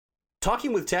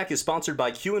Talking with Tech is sponsored by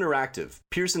Q Interactive,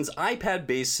 Pearson's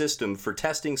iPad-based system for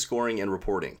testing, scoring, and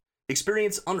reporting.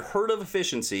 Experience unheard of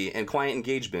efficiency and client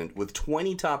engagement with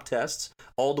 20 top tests,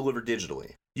 all delivered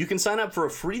digitally. You can sign up for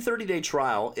a free 30-day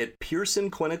trial at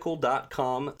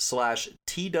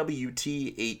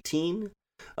pearsonclinical.com/TWT18.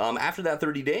 After that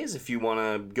 30 days, if you want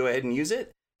to go ahead and use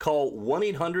it, call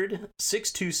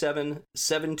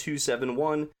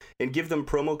 1-800-627-7271 and give them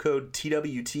promo code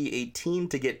TWT18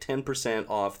 to get 10%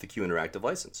 off the Q Interactive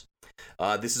license.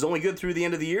 This is only good through the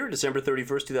end of the year, December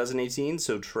 31st, 2018,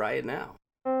 so try it now.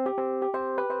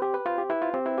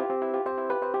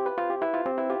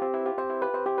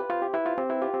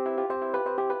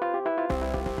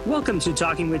 Welcome to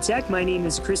Talking with Tech. My name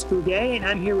is Chris Bouguet, and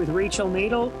I'm here with Rachel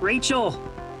Nadel. Rachel,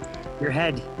 your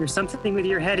head. There's something with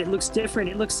your head. It looks different.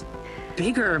 It looks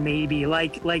bigger, maybe.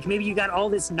 Like maybe you got all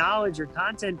this knowledge or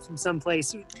content from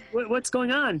someplace. What's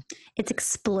going on? It's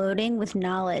exploding with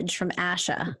knowledge from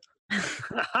Asha.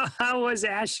 How was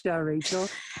Asha, Rachel?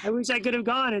 I wish I could have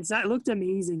gone. It looked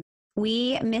amazing.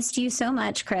 We missed you so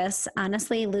much, Chris.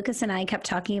 Honestly, Lucas and I kept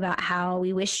talking about how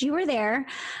we wished you were there,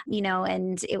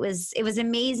 and it was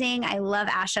amazing. I love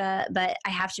Asha, but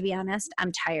I have to be honest,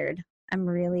 I'm tired. I'm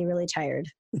really, really tired.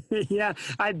 Yeah,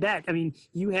 I bet. I mean,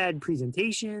 you had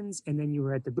presentations and then you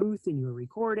were at the booth and you were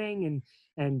recording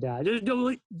and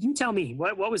you tell me,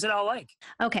 what was it all like?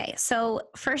 Okay, so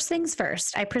first things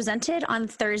first, I presented on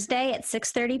Thursday at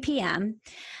 6:30 p.m.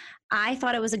 I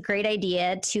thought it was a great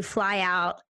idea to fly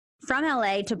out from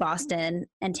LA to Boston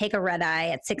and take a red eye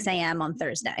at 6 a.m. on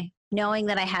Thursday, knowing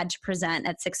that I had to present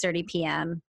at 6:30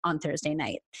 p.m. on Thursday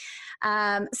night.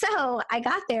 So I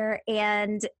got there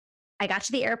and I got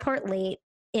to the airport late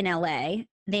in LA.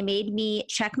 They made me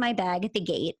check my bag at the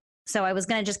gate. So I was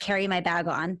going to just carry my bag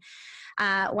on.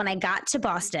 When I got to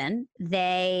Boston,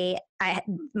 my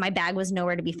bag was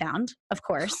nowhere to be found, of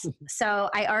course. So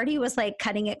I already was like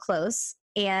cutting it close.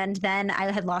 And then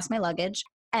I had lost my luggage.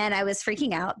 And I was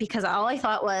freaking out because all I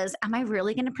thought was, am I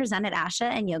really going to present at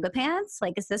Asha in yoga pants?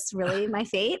 Like, is this really my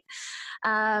fate?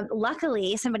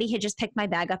 Luckily, somebody had just picked my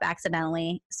bag up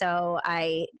accidentally. So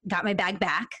I got my bag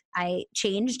back. I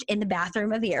changed in the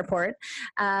bathroom of the airport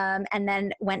and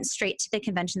then went straight to the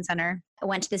convention center. I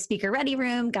went to the speaker ready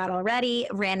room, got all ready,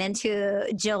 ran into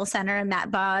Jill Center and Matt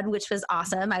Bod, which was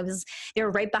awesome. They were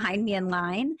right behind me in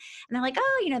line. And they're like,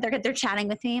 oh, they're chatting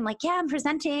with me. I'm like, yeah, I'm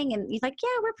presenting. And he's like, yeah,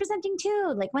 we're presenting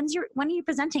too. Like, when are you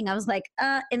presenting? I was like,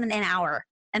 in an hour.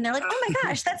 And they're like, oh my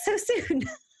gosh, that's so soon.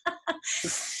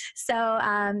 So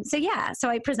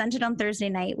I presented on Thursday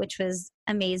night, which was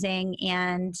amazing.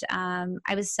 And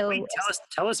I was so... Wait,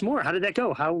 tell us more. How did that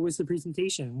go? How was the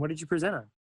presentation? What did you present on?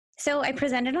 So I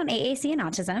presented on AAC and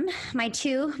autism, my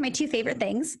two favorite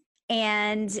things.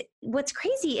 And what's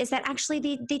crazy is that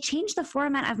actually they changed the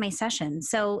format of my session.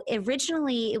 So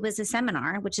originally it was a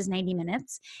seminar, which is 90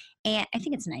 minutes. And I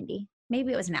think it's 90.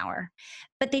 Maybe it was an hour.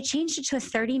 But they changed it to a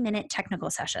 30-minute technical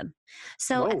session.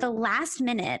 So At the last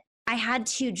minute, I had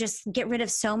to just get rid of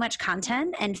so much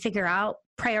content and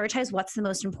prioritize what's the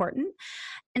most important.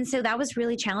 And so that was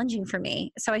really challenging for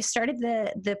me. So I started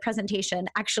the presentation.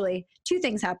 Actually, two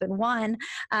things happened. One,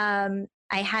 I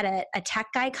had a tech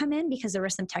guy come in because there were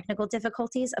some technical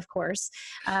difficulties, of course.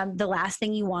 The last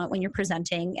thing you want when you're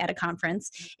presenting at a conference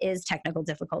is technical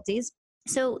difficulties.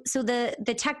 So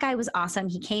the tech guy was awesome.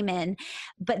 He came in,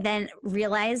 but then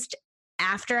realized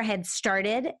after I had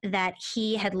started that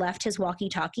he had left his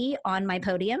walkie-talkie on my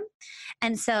podium.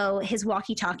 And so his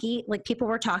walkie-talkie, like people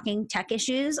were talking tech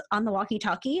issues on the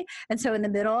walkie-talkie. And so in the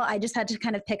middle, I just had to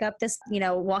kind of pick up this,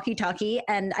 walkie-talkie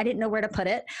and I didn't know where to put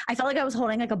it. I felt like I was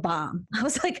holding like a bomb. I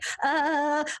was like,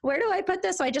 where do I put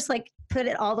this? So I just put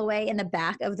it all the way in the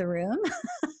back of the room.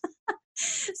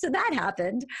 So that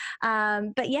happened.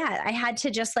 But yeah, I had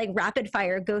to just rapid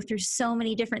fire go through so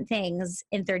many different things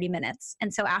in 30 minutes.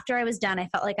 And so after I was done, I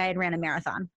felt like I had ran a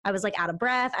marathon. I was out of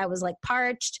breath. I was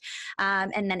parched.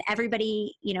 And then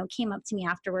everybody, came up to me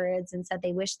afterwards and said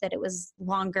they wished that it was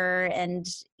longer. And,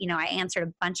 I answered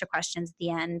a bunch of questions at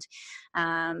the end.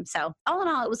 So all in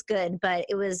all, it was good, but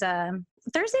it was,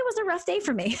 Thursday was a rough day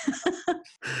for me.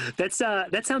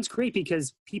 That sounds great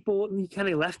because you kind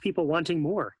of left people wanting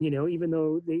more, even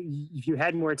though if you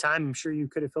had more time, I'm sure you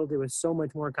could have filled it with so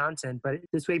much more content, but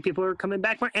this way people are coming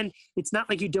back more. And it's not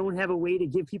like you don't have a way to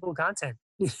give people content.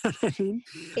 You know what I mean?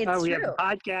 It's we true. have the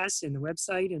podcast and the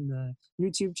website and the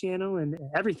YouTube channel and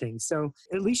everything. So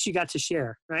at least you got to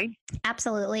share, right?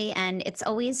 Absolutely. And it's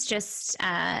always just,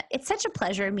 it's such a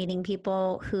pleasure meeting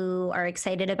people who are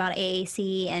excited about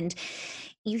AAC and,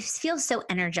 you feel so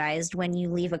energized when you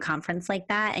leave a conference like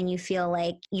that and you feel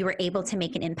like you were able to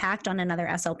make an impact on another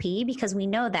SLP, because we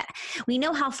know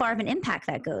how far of an impact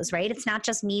that goes, right? It's not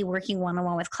just me working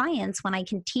one-on-one with clients. When I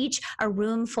can teach a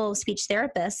room full of speech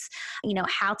therapists,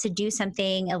 how to do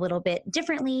something a little bit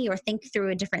differently or think through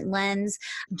a different lens,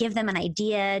 give them an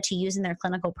idea to use in their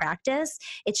clinical practice.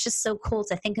 It's just so cool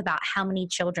to think about how many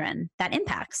children that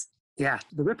impacts. Yeah,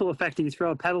 the ripple effect. You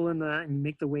throw a pebble and you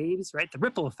make the waves, right? The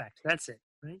ripple effect. That's it,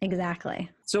 right? Exactly.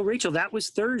 So, Rachel, that was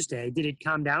Thursday. Did it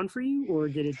calm down for you, or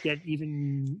did it get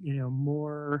even,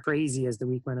 more crazy as the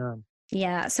week went on?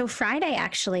 Yeah. So Friday,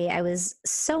 actually, I was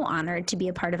so honored to be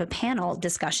a part of a panel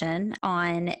discussion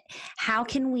on how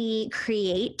can we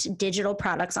create digital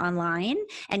products online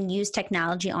and use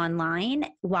technology online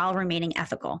while remaining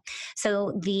ethical.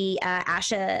 So the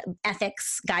ASHA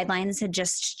ethics guidelines had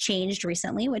just changed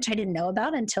recently, which I didn't know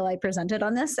about until I presented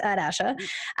on this at ASHA.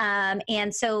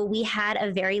 And so we had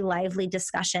a very lively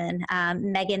discussion.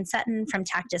 Megan Sutton from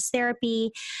Tactus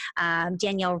Therapy,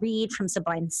 Danielle Reed from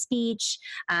Sublime Speech,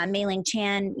 Mei-Ling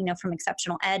Chan, from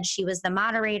Exceptional Edge. She was the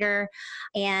moderator.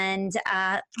 And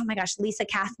Lisa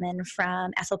Kathman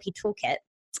from SLP Toolkit.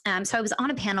 So I was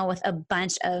on a panel with a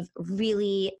bunch of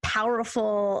really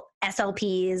powerful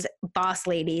SLPs, boss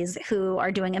ladies who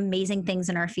are doing amazing things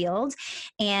in our field.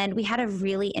 And we had a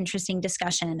really interesting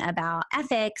discussion about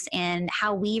ethics and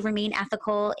how we remain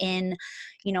ethical in,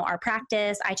 our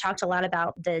practice. I talked a lot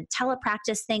about the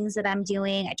telepractice things that I'm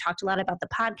doing. I talked a lot about the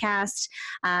podcast,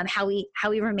 how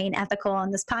we remain ethical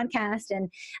on this podcast.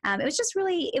 And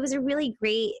it was a really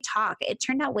great talk. It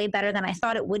turned out way better than I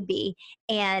thought it would be.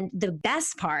 And the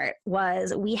best part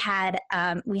was we had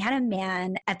a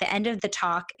man at the end of the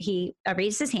talk. He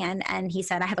raised his hand and he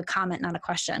said, "I have a comment, not a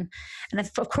question." And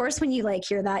of course, when you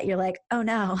hear that, you're like, "Oh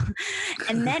no."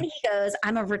 And then he goes,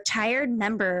 "I'm a retired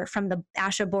member from the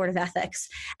ASHA Board of Ethics."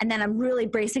 And then I'm really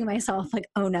bracing myself like,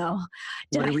 "Oh no,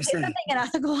 did I say something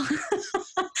unethical?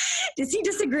 Is he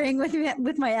disagreeing with me,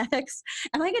 with my ethics?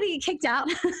 Am I going to get kicked out?"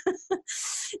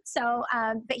 So,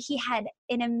 but he had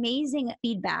an amazing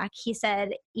feedback. He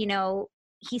said,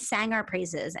 he sang our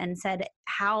praises and said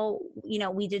how,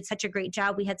 we did such a great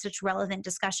job. We had such relevant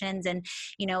discussions, and,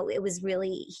 it was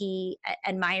really, he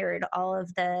admired all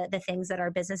of the things that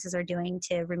our businesses are doing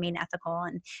to remain ethical.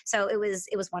 And so it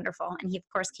was wonderful. And he of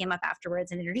course came up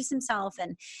afterwards and introduced himself.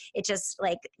 And it just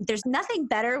there's nothing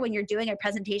better when you're doing a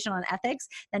presentation on ethics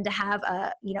than to have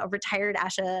a retired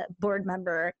ASHA board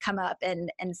member come up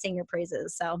and sing your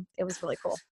praises. So it was really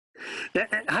cool.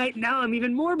 Now I'm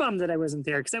even more bummed that I wasn't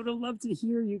there, because I would have loved to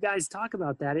hear you guys talk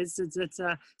about that. It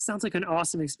sounds like an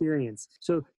awesome experience.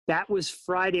 So that was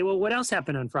Friday. Well, what else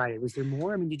happened on Friday? Was there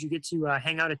more? I mean, did you get to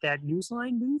hang out at that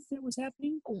Newsline booth that was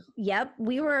happening? Yep,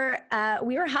 we were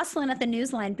hustling at the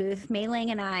Newsline booth.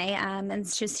 Mei-Ling and I, and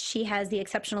she has the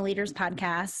Exceptional Leaders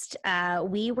podcast.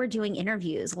 We were doing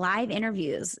live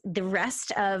interviews. The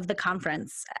rest of the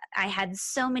conference, I had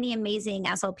so many amazing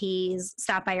SLPs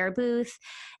stop by our booth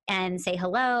and say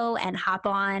hello and hop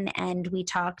on. And we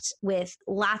talked with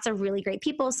lots of really great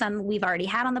people. Some we've already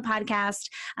had on the podcast,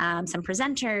 some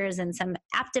presenters and some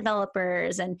app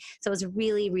developers. And so it was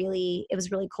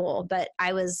really cool. But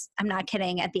I'm not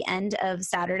kidding. At the end of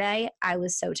Saturday, I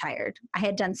was so tired. I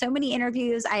had done so many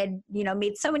interviews. I had,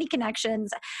 made so many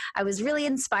connections. I was really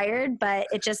inspired, but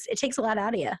it takes a lot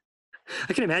out of you.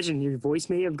 I can imagine your voice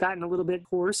may have gotten a little bit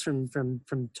hoarse from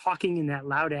talking in that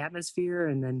loud atmosphere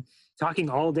and then talking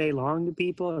all day long to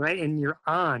people, right? And you're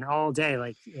on all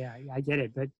day. Yeah, I get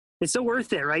it, but it's so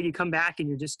worth it, right? You come back and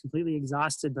you're just completely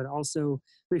exhausted, but also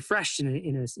refreshed in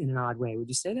an odd way. Would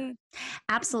you say that?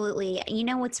 Absolutely.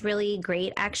 What's really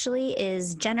great actually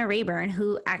is Jenna Rayburn,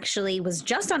 who actually was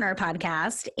just on our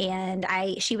podcast, and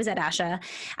she was at ASHA.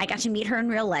 I got to meet her in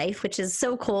real life, which is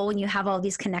so cool when you have all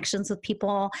these connections with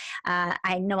people.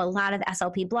 I know a lot of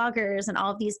SLP bloggers and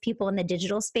all of these people in the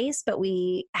digital space, but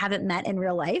we haven't met in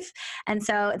real life. And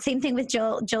so same thing with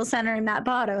Jill Center and Matt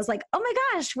Bott. I was like, oh my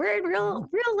gosh, we're in real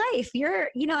life.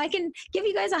 I can give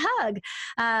you guys a hug.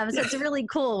 So it's really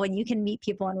cool when you can meet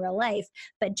people in real life.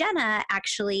 But Jenna,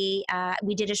 actually,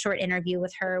 we did a short interview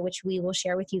with her, which we will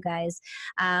share with you guys.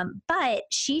 But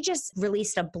she just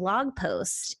released a blog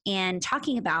post and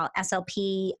talking about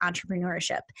SLP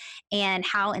entrepreneurship and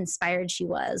how inspired she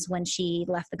was when she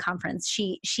left the conference.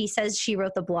 She says she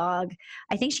wrote the blog.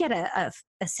 I think she had a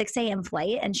 6 a.m.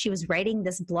 flight, and she was writing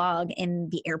this blog in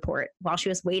the airport while she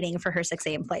was waiting for her 6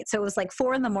 a.m. flight. So it was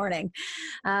 4 a.m.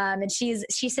 And she's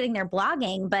sitting there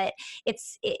blogging, but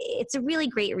it's a really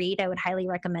great read. I would highly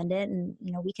recommend it. And,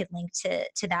 we could link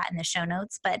to that in the show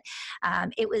notes, but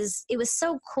it was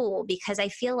so cool because I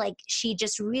feel like she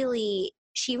just really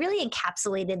she really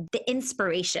encapsulated the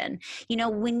inspiration.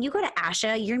 When you go to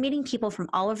ASHA, you're meeting people from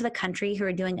all over the country who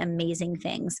are doing amazing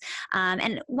things.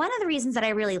 And one of the reasons that I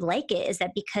really like it is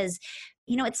that because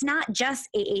it's not just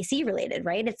AAC related,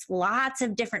 right? It's lots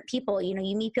of different people. You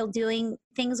meet people doing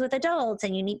things with adults,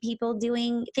 and you meet people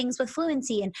doing things with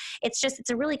fluency. And it's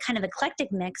a really kind of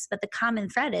eclectic mix, but the common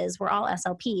thread is we're all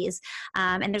SLPs.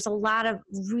 And there's a lot of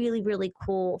really, really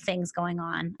cool things going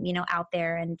on, out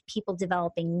there, and people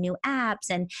developing new apps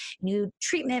and new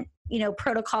treatment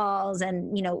protocols,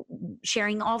 and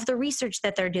sharing all of the research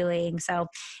that they're doing. So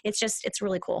it's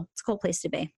really cool. It's a cool place to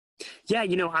be. Yeah,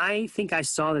 I think I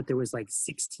saw that there was like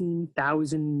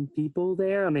 16,000 people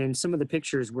there. I mean, some of the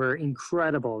pictures were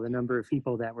incredible, the number of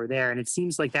people that were there. And it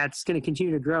seems like that's going to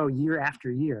continue to grow year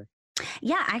after year.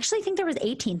 Yeah, I actually think there was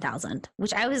 18,000,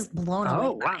 which I was blown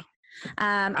away by.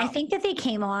 Wow. I think that they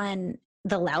came on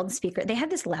the loudspeaker. They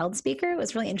had this loudspeaker. It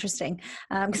was really interesting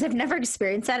because I've never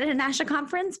experienced that at a NASHA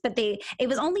conference, but it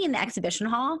was only in the exhibition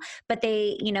hall, but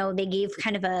they gave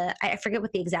kind of I forget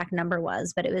what the exact number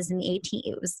was, but it was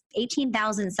it was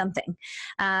 18,000 something,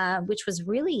 which was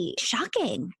really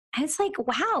shocking. And it's like,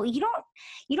 wow, you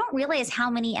don't realize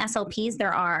how many SLPs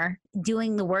there are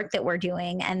doing the work that we're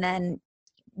doing. And then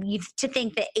to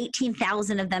think that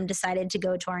 18,000 of them decided to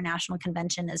go to our national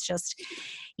convention is just,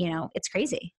 it's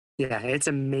crazy. Yeah, it's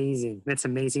amazing. That's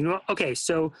amazing. Well, okay,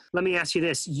 so let me ask you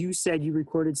this. You said you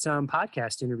recorded some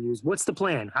podcast interviews. What's the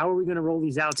plan? How are we going to roll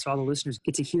these out so all the listeners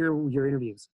get to hear your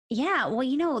interviews? Yeah,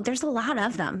 well, there's a lot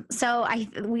of them. So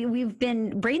we've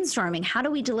been brainstorming, how do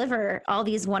we deliver all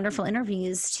these wonderful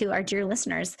interviews to our dear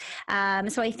listeners?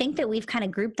 So I think that we've kind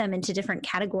of grouped them into different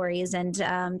categories. And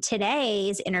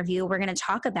today's interview, we're going to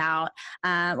talk about,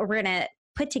 we're going to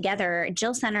put together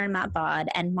Jill Senner and Matt Bod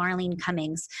and Marlene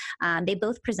Cummings. They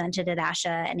both presented at ASHA,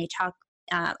 and they talk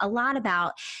a lot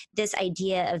about this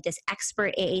idea of this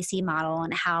expert AAC model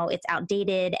and how it's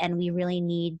outdated, and we really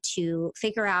need to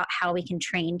figure out how we can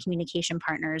train communication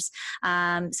partners.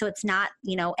 So it's not,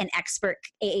 an expert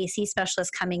AAC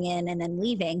specialist coming in and then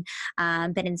leaving,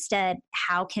 but instead,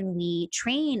 how can we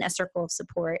train a circle of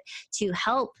support to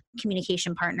help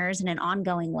communication partners in an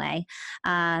ongoing way?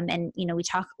 And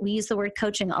we use the word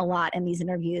coaching a lot in these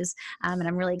interviews, and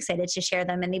I'm really excited to share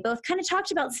them. And they both kind of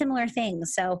talked about similar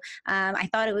things. So I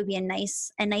thought it would be a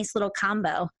nice little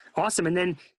combo. Awesome. And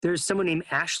then there's someone named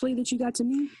Ashley that you got to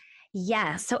meet?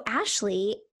 Yeah. So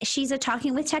Ashley, she's a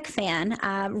Talking with Tech fan.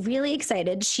 Really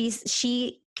excited.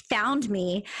 She found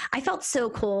me. I felt so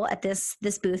cool at this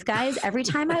booth, guys. Every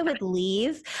time I would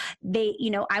leave,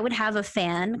 I would have a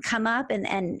fan come up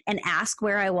and ask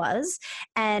where I was.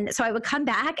 And so I would come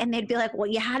back and they'd be like, well,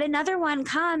 you had another one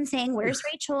come saying, where's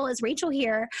Rachel? Is Rachel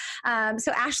here?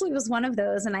 So Ashley was one of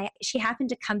those. And she happened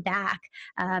to come back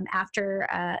after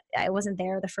I wasn't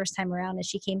there the first time around, and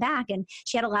she came back and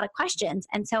she had a lot of questions.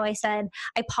 And so I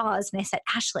paused and I said,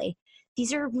 Ashley,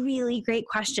 these are really great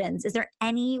questions. Is there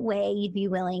any way you'd be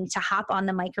willing to hop on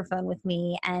the microphone with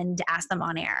me and ask them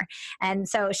on air? And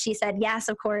so she said, yes,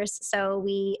 of course. So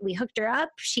we hooked her up.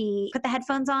 She put the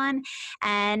headphones on,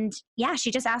 and yeah,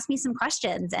 she just asked me some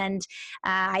questions, and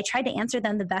I tried to answer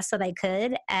them the best that I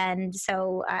could. And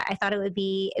so I thought it would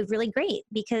be really great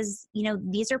because,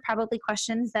 these are probably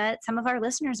questions that some of our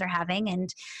listeners are having, and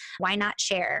why not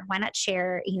share? Why not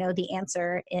share, the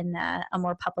answer in a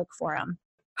more public forum?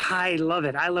 I love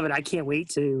it. I can't wait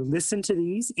to listen to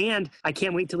these, and I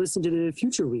can't wait to listen to the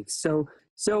future weeks.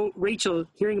 So Rachel,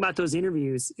 hearing about those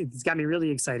interviews, it's got me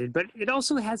really excited, but it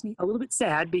also has me a little bit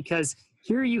sad because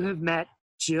here you have met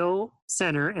Jill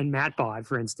Senner and Matt Bod,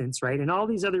 for instance, right? And all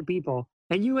these other people,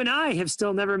 and you and I have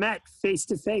still never met face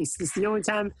to face. This is the only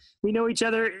time we know each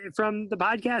other from the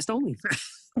podcast only.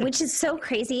 Which is so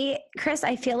crazy, Chris.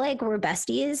 I feel like we're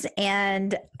besties,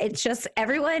 and it's just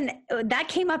everyone that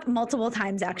came up multiple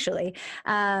times actually,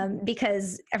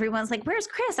 because everyone's like, "Where's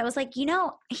Chris?" I was like,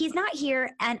 he's not here,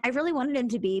 and I really wanted him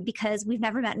to be because we've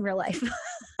never met in real life.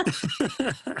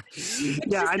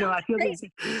 Yeah, I know. I feel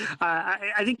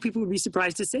I think people would be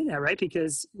surprised to say that, right?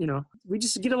 Because we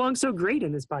just get along so great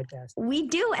in this podcast. We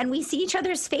do, and we see each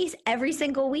other's face every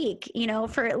single week,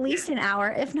 for at least an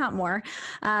hour, if not more.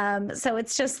 So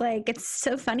it's just like, it's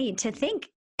so funny to think.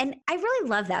 And I really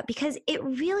love that because it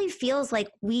really feels like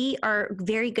we are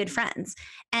very good friends.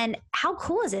 And how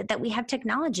cool is it that we have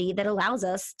technology that allows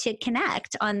us to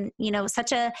connect on,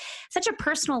 such a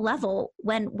personal level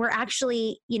when we're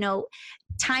actually,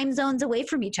 time zones away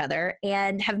from each other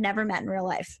and have never met in real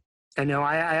life. I know.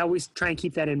 I always try and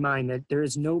keep that in mind, that there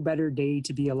is no better day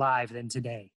to be alive than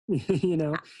today.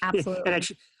 Absolutely.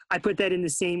 And I put that in the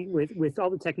same with all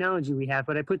the technology we have,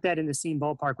 but I put that in the same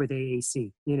ballpark with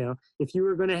AAC. You know, if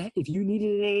you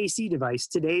needed an AAC device,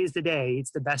 today is the day.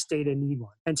 It's the best day to need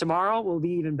one. And tomorrow will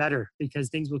be even better because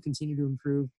things will continue to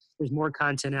improve. There's more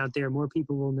content out there. More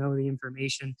people will know the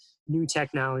information, new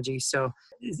technology. So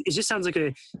it just sounds like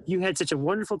you had such a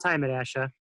wonderful time at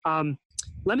ASHA.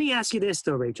 Let me ask you this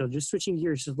though, Rachel, just switching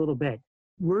gears just a little bit.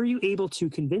 Were you able to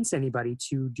convince anybody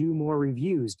to do more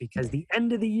reviews? Because the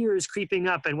end of the year is creeping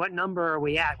up, and what number are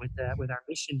we at with our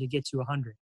mission to get to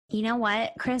 100? You know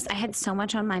what, Chris? I had so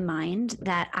much on my mind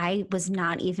that I was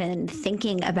not even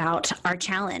thinking about our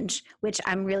challenge, which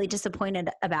I'm really disappointed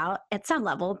about at some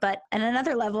level. But at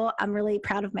another level, I'm really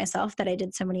proud of myself that I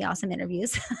did so many awesome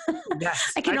interviews.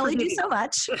 Yes, I can only do so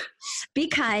much. Be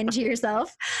kind to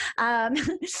yourself.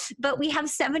 But we have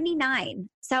 79.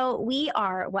 So we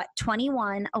are,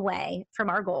 21 away from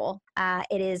our goal.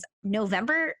 It is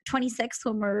November 26th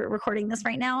when we're recording this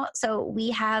right now. So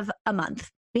we have a month.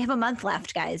 We have a month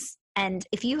left, guys. And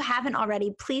if you haven't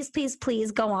already, please, please,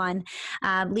 please go on.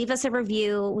 Leave us a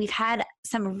review. We've had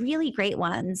some really great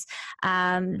ones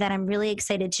that I'm really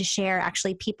excited to share.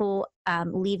 Actually, people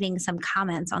leaving some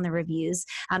comments on the reviews.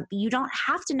 You don't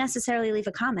have to necessarily leave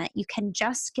a comment. You can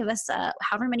just give us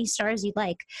however many stars you'd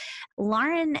like.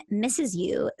 Lauren Misses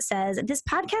You says, this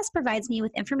podcast provides me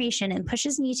with information and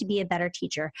pushes me to be a better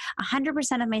teacher.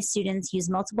 100% of my students use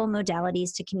multiple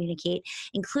modalities to communicate,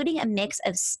 including a mix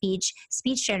of speech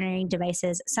generating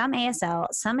devices, some ASL,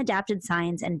 some adapted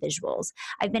signs, and visuals.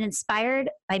 I've been inspired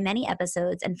by many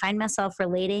episodes and find myself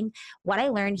relating what I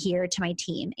learned here to my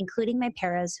team, including my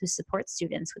paras who support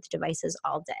students with devices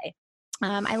all day.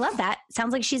 I love that.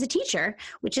 Sounds like she's a teacher,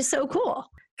 which is so cool.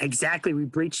 Exactly.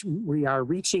 We are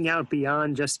reaching out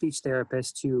beyond just speech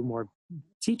therapists to more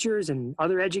teachers and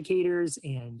other educators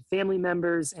and family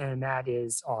members, and that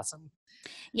is awesome.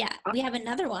 Yeah, we have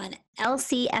another one,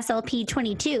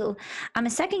 LCSLP22. I'm a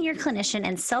second-year clinician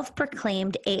and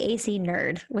self-proclaimed AAC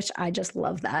nerd, which I just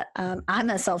love that. I'm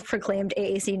a self-proclaimed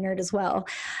AAC nerd as well.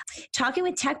 Talking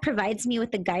with tech provides me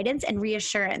with the guidance and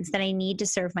reassurance that I need to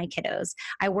serve my kiddos.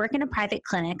 I work in a private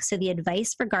clinic, so the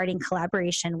advice regarding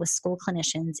collaboration with school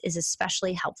clinicians is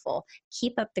especially helpful.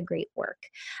 Keep up the great work.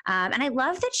 And I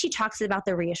love that she talks about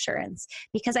the reassurance,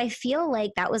 because I feel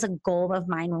like that was a goal of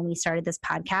mine when we started this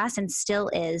podcast, and still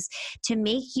is, to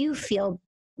make you feel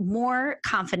more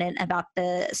confident about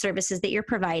the services that you're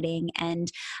providing. And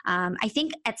I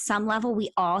think at some level, we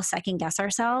all second guess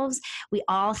ourselves. We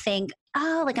all think,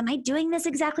 oh, like, am I doing this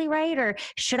exactly right? Or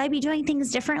should I be doing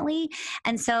things differently?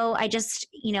 And so I just,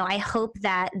 I hope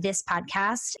that this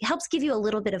podcast helps give you a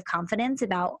little bit of confidence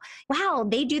about, wow,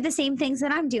 they do the same things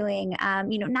that I'm doing.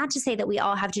 Not to say that we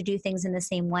all have to do things in the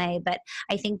same way, but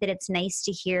I think that it's nice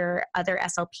to hear other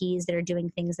SLPs that are doing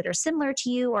things that are similar to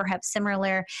you or have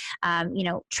similar,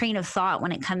 train of thought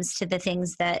when it comes to the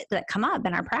things that come up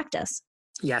in our practice.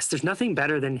 Yes, there's nothing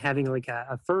better than having like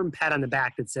a firm pat on the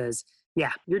back that says,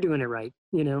 yeah, you're doing it right,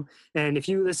 And if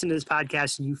you listen to this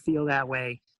podcast and you feel that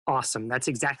way, awesome. That's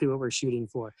exactly what we're shooting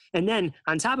for. And then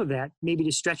on top of that, maybe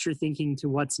to stretch your thinking to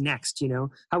what's next,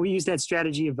 how we use that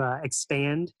strategy of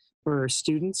expand for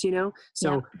students,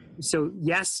 So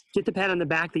yes, get the pat on the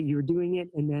back that you're doing it.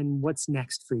 And then what's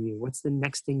next for you? What's the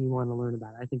next thing you want to learn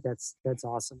about? I think that's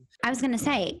awesome. I was going to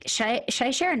say, should I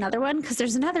share another one? Because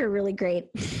there's another really great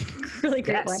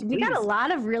yes, one. We got a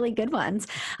lot of really good ones.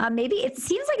 Maybe it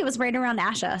seems like it was right around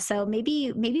ASHA. So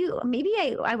maybe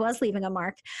I was leaving a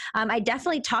mark. I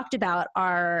definitely talked about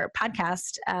our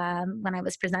podcast when I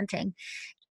was presenting.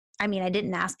 I mean, I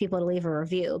didn't ask people to leave a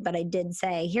review, but I did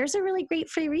say, here's a really great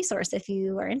free resource if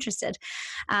you are interested.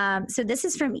 So this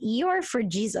is from Eeyore for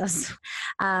Jesus.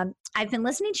 I've been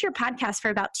listening to your podcast for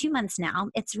about 2 months now.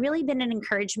 It's really been an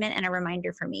encouragement and a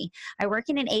reminder for me. I work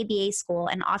in an ABA school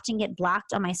and often get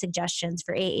blocked on my suggestions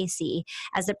for AAC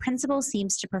as the principal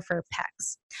seems to prefer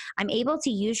PECs. I'm able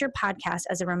to use your podcast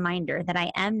as a reminder that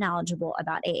I am knowledgeable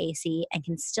about AAC and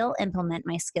can still implement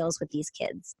my skills with these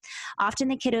kids. Often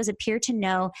the kiddos appear to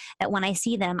know that when I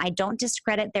see them, I don't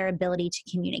discredit their ability to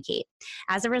communicate.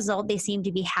 As a result, they seem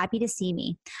to be happy to see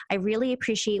me. I really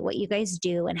appreciate what you guys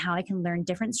do and how I can learn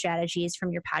different strategies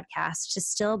from your podcast to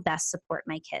still best support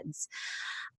my kids.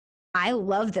 I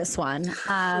love this one,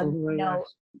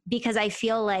 because I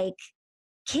feel like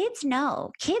kids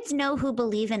know who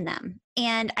believe in them.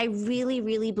 And I really,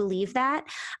 really believe that,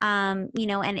 you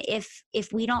know, and if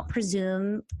we don't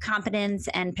presume competence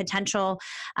and potential,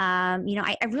 you know,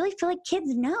 I really feel like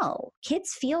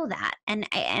kids feel that. And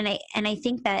I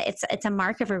think that it's a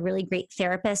mark of a really great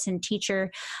therapist and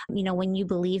teacher. You know, when you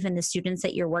believe in the students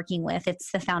that you're working with,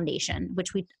 it's the foundation,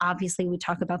 which we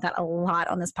talk about that a lot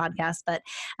on this podcast, but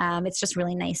it's just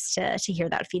really nice to hear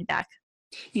that feedback.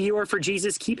 Eeyore for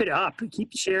Jesus, keep it up. Keep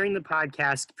sharing the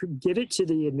podcast. Give it to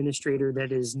the administrator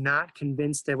that is not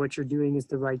convinced that what you're doing is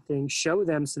the right thing. Show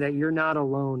them so that you're not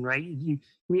alone, right?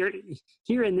 We are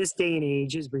here in this day and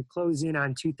age as we close in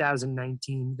on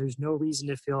 2019. There's no reason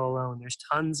to feel alone. There's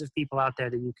tons of people out there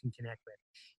that you can connect with.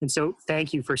 And so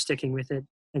thank you for sticking with it.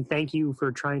 And thank you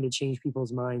for trying to change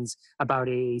people's minds about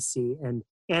AAC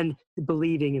and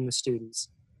believing in the students.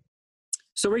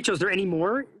 So Rachel, is there any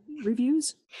more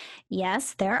reviews?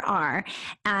 Yes, there are.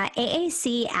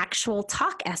 AAC Actual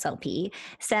Talk SLP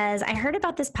says, I heard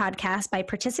about this podcast by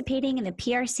participating in the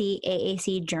PRC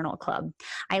AAC Journal Club.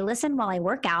 I listen while I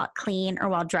work out, clean, or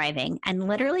while driving, and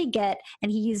literally get,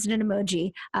 and he used an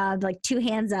emoji, like 2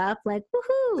 hands up, like,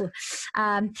 woohoo.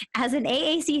 As an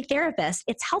AAC therapist,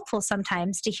 it's helpful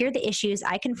sometimes to hear the issues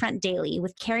I confront daily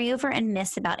with carryover and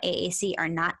myths about AAC are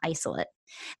not isolate,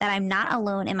 that I'm not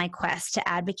alone in my quest to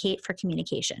advocate for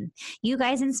communication. You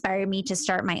guys inspired me to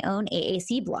start my own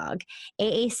AAC blog,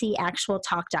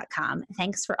 aacactualtalk.com.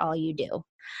 Thanks for all you do.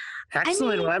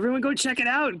 Excellent. Well, everyone go check it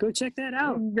out. Go check that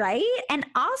out. Right. And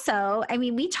also, I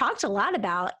mean, we talked a lot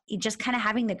about just kind of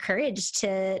having the courage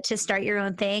to start your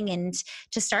own thing and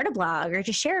to start a blog or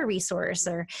to share a resource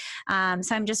or, so I'm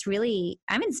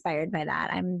inspired by that.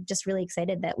 I'm just really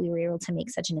excited that we were able to make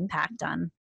such an impact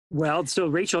on. Well, so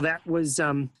Rachel, that was,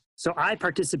 so I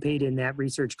participated in that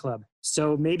research club.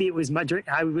 So maybe it was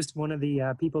I was one of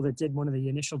the people that did one of the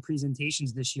initial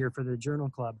presentations this year for the journal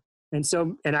club.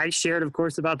 And I shared, of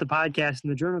course, about the podcast in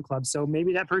the journal club. So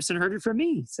maybe that person heard it from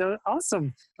me. So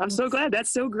awesome. I'm so glad.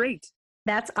 That's so great.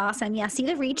 That's awesome. Yeah. See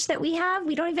the reach that we have?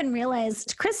 We don't even realize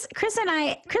Chris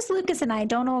Lucas and I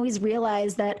don't always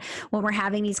realize that when we're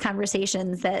having these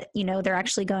conversations that, you know, they're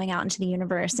actually going out into the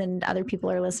universe and other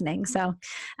people are listening. So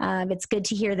it's good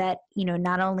to hear that, you know,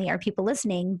 not only are people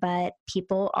listening, but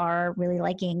people are really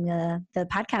liking the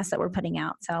podcast that we're putting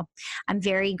out. So I'm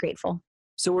very grateful.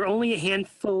 So we're only a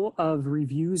handful of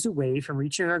reviews away from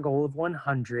reaching our goal of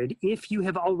 100. If you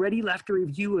have already left a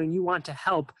review and you want to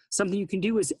help, something you can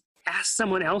do is ask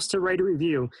someone else to write a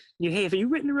review. Hey, have you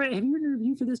written a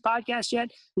review for this podcast yet?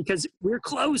 Because we're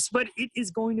close, but it is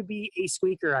going to be a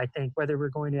squeaker, I think, whether we're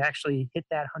going to actually hit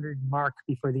that 100 mark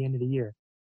before the end of the year.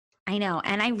 I know.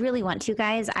 And I really want to,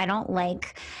 guys. I don't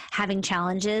like having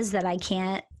challenges that I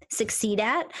can't succeed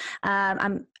at.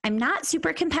 I'm not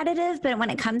super competitive, but when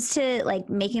it comes to like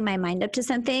making my mind up to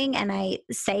something and I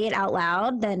say it out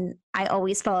loud, then I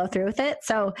always follow through with it.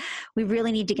 So we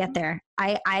really need to get there.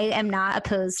 I am not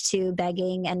opposed to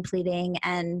begging and pleading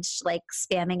and like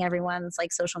spamming everyone's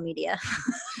like social media.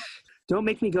 Don't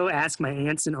make me go ask my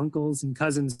aunts and uncles and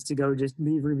cousins to go just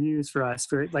leave reviews for us.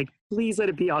 For like, please let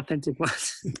it be authentic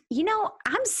ones. You know,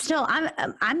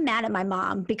 I'm mad at my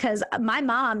mom because my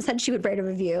mom said she would write a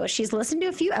review. She's listened to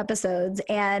a few episodes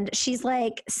and she's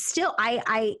like, still,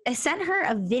 I sent her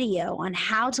a video on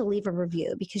how to leave a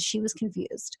review because she was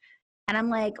confused. And I'm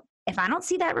like, if I don't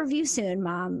see that review soon,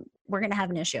 Mom, we're going to have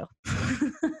an issue.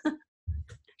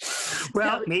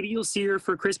 Well, maybe you'll see her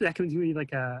for Christmas. That can be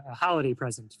like a holiday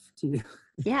present to you.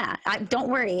 Yeah. Don't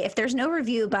worry. If there's no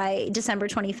review by December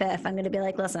 25th, I'm going to be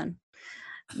like, listen,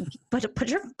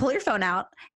 pull your phone out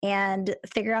and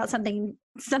figure out something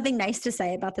nice to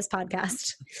say about this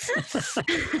podcast.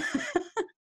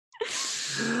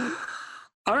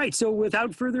 All right. So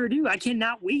without further ado, I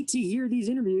cannot wait to hear these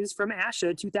interviews from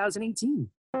ASHA 2018.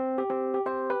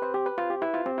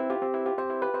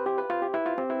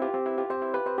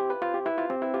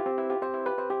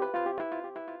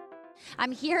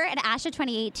 I'm here at ASHA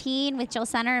 2018 with Jill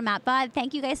Center and Matt Budd.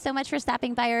 Thank you guys so much for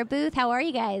stopping by our booth. How are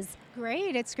you guys?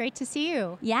 Great. It's great to see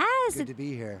you. Yes. Good to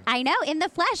be here. I know, in the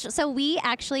flesh. So we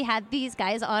actually had these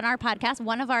guys on our podcast.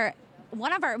 One of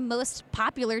our most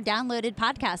popular downloaded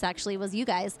podcasts actually was you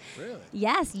guys. Really?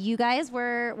 Yes, you guys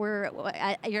were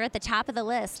you're at the top of the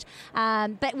list.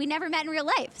 But we never met in real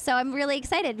life, so I'm really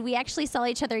excited. We actually saw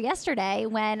each other yesterday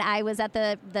when I was at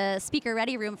the speaker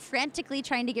ready room, frantically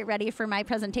trying to get ready for my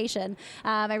presentation.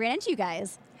 I ran into you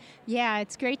guys. Yeah,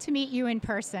 it's great to meet you in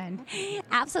person.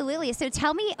 Absolutely. So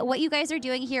tell me what you guys are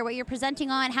doing here, what you're presenting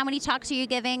on, how many talks are you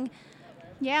giving?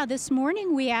 Yeah, this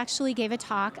morning we actually gave a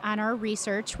talk on our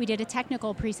research. We did a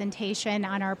technical presentation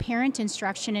on our parent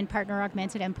instruction and partner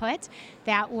augmented input.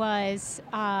 That was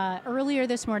earlier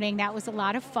this morning. That was a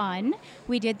lot of fun.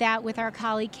 We did that with our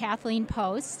colleague Kathleen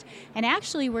Post. And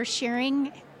actually we're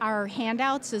sharing our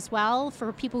handouts as well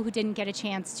for people who didn't get a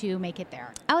chance to make it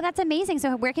there. Oh, that's amazing.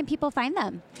 So where can people find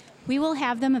them? We will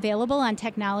have them available on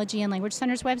Technology and Language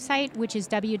Center's website, which is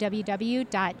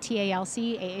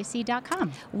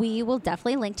www.talcaac.com. We will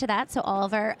definitely link to that so all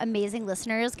of our amazing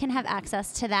listeners can have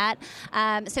access to that.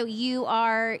 So you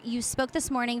spoke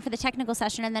this morning for the technical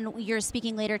session, and then you're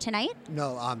speaking later tonight?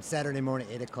 No, Saturday morning,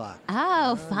 8 o'clock.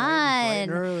 Oh, Bright fun.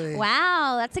 and early.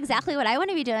 Wow, that's exactly what I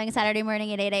want to be doing Saturday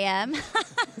morning at 8 a.m.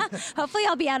 Hopefully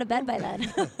I'll be out of bed by then.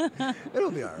 It'll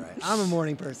be all right. I'm a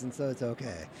morning person, so it's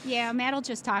okay. Yeah, Matt will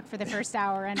just talk for the first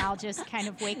hour, and I'll just kind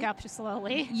of wake up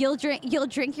slowly. You'll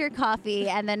drink your coffee,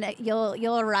 and then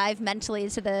you'll arrive mentally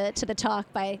to the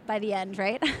talk by the end,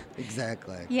 right?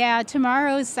 Exactly. Yeah,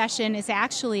 tomorrow's session is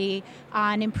actually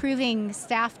on improving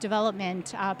staff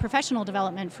development, professional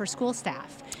development for school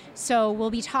staff. So we'll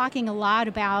be talking a lot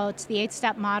about the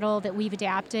 8-step model that we've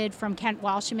adapted from Kent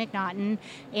Walsh and McNaughton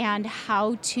and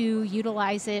how to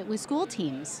utilize it with school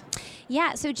teams.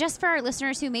 Yeah, so just for our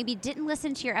listeners who maybe didn't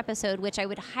listen to your episode, which I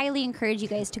would highly encourage you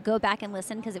guys to go back and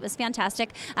listen because it was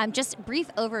fantastic. Just brief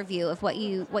overview of what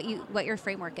your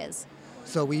framework is.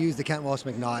 So we use the Kent Walsh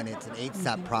McNaughton. It's an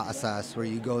 8-step process where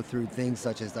you go through things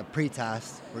such as a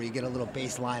pre-test, where you get a little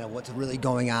baseline of what's really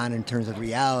going on in terms of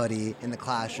reality in the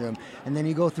classroom, and then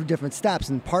you go through different steps.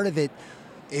 And part of it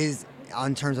is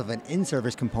in terms of an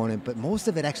in-service component, but most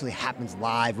of it actually happens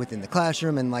live within the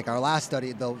classroom. And like our last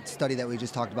study, the study that we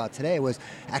just talked about today, was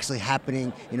actually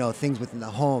happening, things within the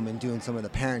home and doing some of the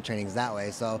parent trainings that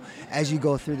way. So as you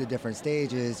go through the different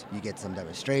stages, you get some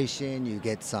demonstration, you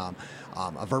get some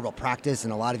a verbal practice,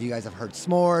 and a lot of you guys have heard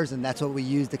s'mores, and that's what we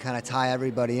use to kind of tie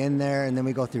everybody in there. And then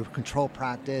we go through control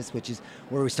practice, which is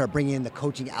where we start bringing in the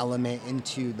coaching element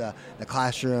into the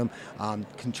classroom.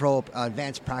 Control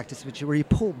advanced practice, which is where you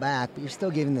pull back, but you're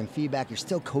still giving them feedback, you're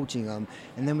still coaching them,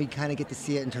 and then we kind of get to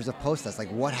see it in terms of post-test,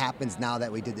 like what happens now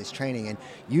that we did this training. And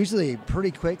usually pretty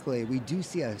quickly we do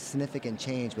see a significant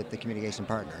change with the communication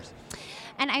partners.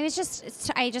 And I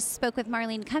just spoke with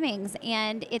Marlene Cummings,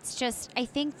 and it's just, I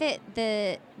think that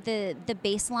the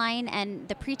baseline and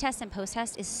the pre-test and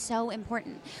post-test is so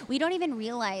important. We don't even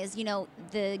realize,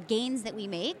 the gains that we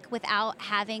make without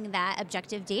having that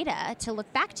objective data to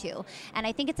look back to. And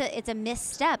I think it's a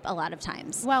misstep a lot of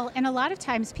times. Well, and a lot of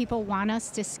times people want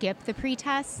us to skip the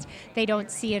pre-test. They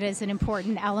don't see it as an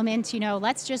important element.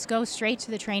 Let's just go straight to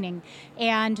the training.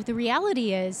 And the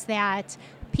reality is that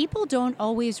people don't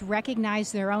always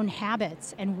recognize their own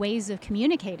habits and ways of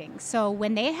communicating. So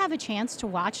when they have a chance to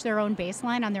watch their own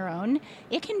baseline on their own,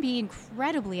 it can be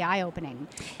incredibly eye-opening.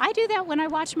 I do that when I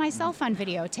watch myself on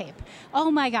videotape.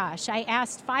 Oh my gosh, I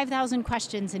asked 5,000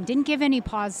 questions and didn't give any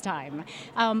pause time.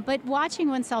 But watching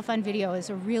oneself on video is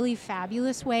a really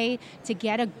fabulous way to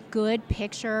get a good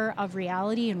picture of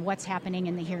reality and what's happening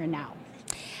in the here and now.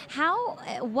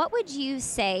 What would you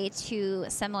say to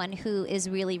someone who is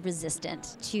really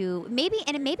resistant to maybe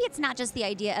it's not just the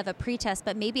idea of a pre-test,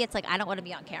 but maybe it's like, I don't want to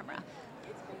be on camera?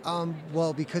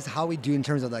 Well, because how we do in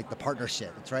terms of like the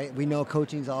partnership, right? We know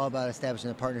coaching is all about establishing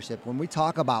a partnership. When we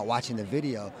talk about watching the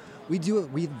video,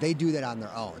 they do that on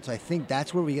their own. So I think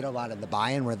that's where we get a lot of the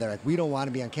buy-in, where they're like, we don't want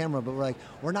to be on camera, but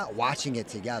we're not watching it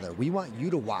together. We want you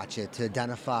to watch it to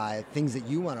identify things that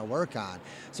you want to work on.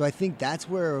 So I think that's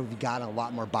where we got a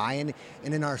lot more buy-in.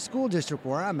 And in our school district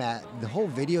where I'm at, the whole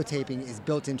videotaping is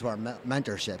built into our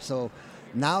mentorship. So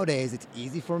nowadays it's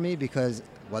easy for me because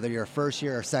whether you're a first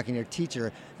year or second year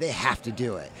teacher, they have to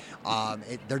do it.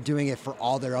 They're doing it for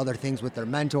all their other things with their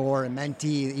mentor and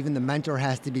mentee. Even the mentor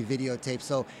has to be videotaped.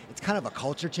 So it's kind of a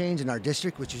culture change in our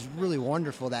district, which is really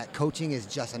wonderful that coaching is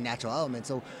just a natural element.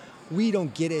 So we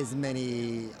don't get as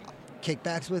many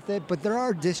kickbacks with it, but there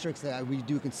are districts that we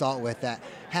do consult with that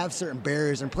have certain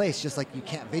barriers in place, just like you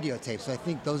can't videotape. So I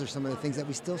think those are some of the things that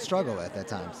we still struggle with at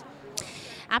times.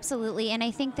 Absolutely, and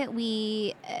I think that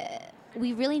we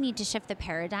really need to shift the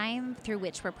paradigm through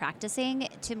which we're practicing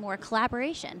to more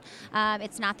collaboration.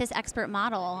 It's not this expert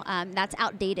model that's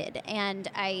outdated. And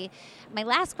my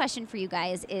last question for you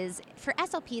guys is for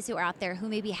SLPs who are out there who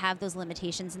maybe have those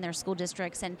limitations in their school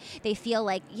districts and they feel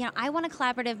like, I want a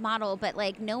collaborative model, but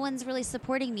like no one's really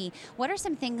supporting me. What are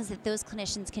some things that those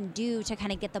clinicians can do to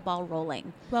kind of get the ball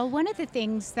rolling? Well, one of the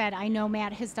things that I know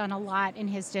Matt has done a lot in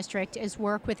his district is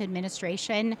work with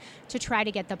administration to try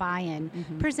to get the buy-in.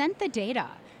 Mm-hmm. Present the data.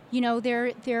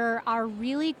 There are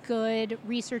really good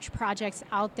research projects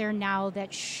out there now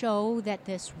that show that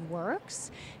this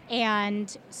works.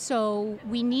 And so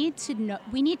we need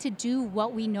to do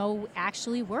what we know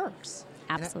actually works.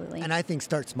 Absolutely. And I think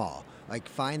start small. Like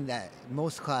find that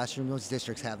most classrooms, most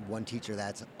districts have one teacher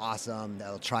that's awesome,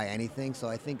 that'll try anything. So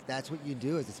I think that's what you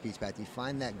do as a speech path. You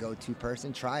find that go-to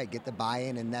person, try it, get the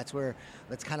buy-in, and that's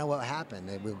kind of what happened.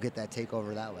 We'll get that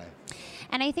takeover that way.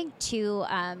 And I think too,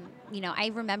 I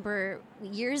remember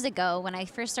years ago when I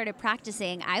first started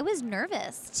practicing, I was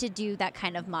nervous to do that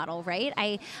kind of model, right?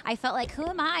 I felt like, who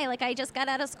am I? Like, I just got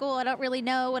out of school. I don't really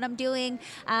know what I'm doing.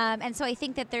 And so I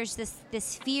think that there's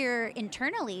this fear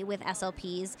internally with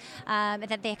SLPs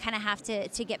that they kind of have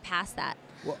to get past that.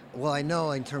 Well, I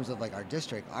know in terms of like our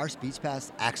district, our speech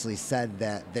paths actually said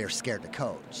that they're scared to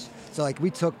coach. So like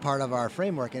we took part of our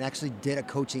framework and actually did a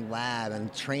coaching lab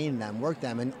and trained them, worked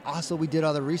them, and also we did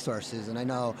other resources. And I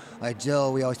know like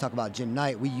Jill, we always talk about Gym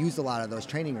Night. We used a lot of those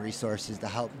training resources to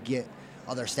help get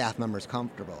other staff members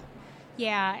comfortable.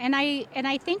 Yeah, and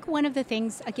I think one of the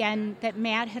things, again, that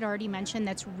Matt had already mentioned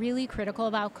that's really critical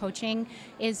about coaching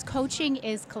is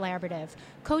collaborative.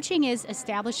 Coaching is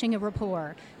establishing a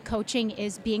rapport. Coaching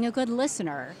is being a good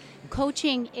listener.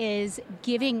 Coaching is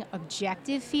giving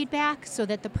objective feedback so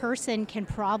that the person can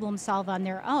problem solve on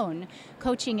their own.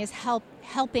 Coaching is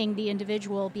helping the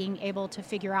individual being able to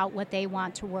figure out what they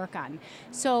want to work on.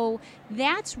 So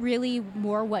that's really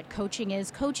more what coaching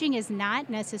is. Coaching is not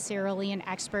necessarily an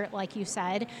expert, like you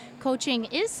said. Coaching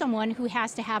is someone who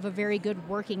has to have a very good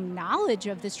working knowledge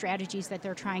of the strategies that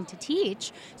they're trying to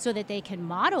teach so that they can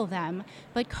model them.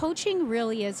 But coaching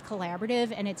really is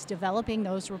collaborative, and it's developing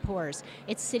those rapports.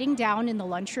 It's sitting down in the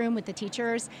lunchroom with the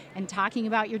teachers and talking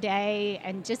about your day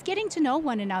and just getting to know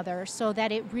one another so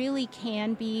that it really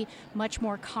can be much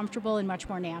more comfortable and much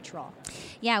more natural.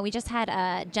 Yeah, we just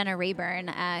had Jenna Rayburn,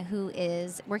 who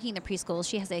is working in the preschools.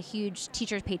 She has a huge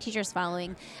paid teachers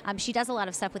following. She does a lot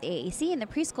of stuff with AAC in the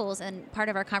preschools, and part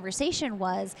of our conversation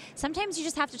was sometimes you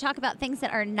just have to talk about things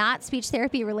that are not speech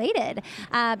therapy related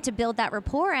to build that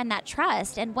rapport and that trust.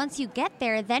 And once you get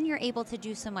there, then you're able to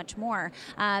do so much more.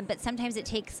 But sometimes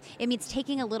it means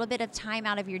taking a little bit of time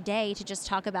out of your day to just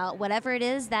talk about whatever it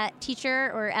is that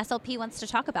teacher or SLP wants to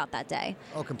talk about that day.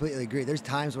 Oh, completely agree. There's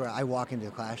times where I walk into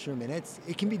a classroom and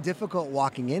it can be difficult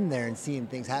walking in there and seeing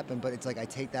things happen, but it's like I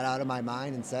take that out of my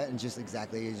mind and set and just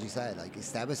exactly as you said, like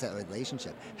establish that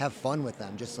relationship. Have fun with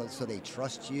them just so they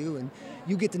trust you and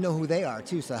you get to know who they are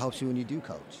too, so it helps you when you do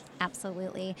coach.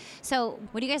 Absolutely. So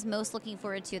what are you guys most looking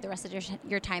forward to the rest of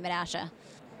your time at ASHA?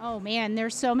 Oh man,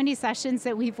 there's so many sessions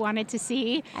that we've wanted to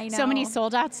see. I know. So many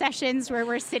sold out sessions where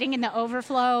we're sitting in the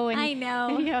overflow and I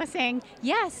know. Saying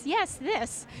yes,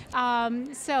 this.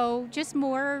 So just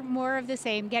more of the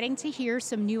same. Getting to hear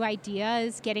some new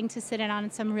ideas, getting to sit in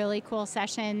on some really cool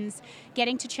sessions,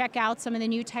 getting to check out some of the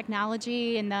new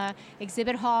technology in the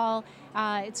exhibit hall.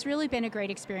 It's really been a great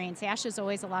experience. ASHA is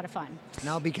always a lot of fun. And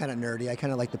I'll be kind of nerdy. I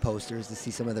kind of like the posters to see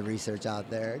some of the research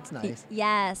out there. It's nice.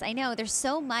 Yes, I know. There's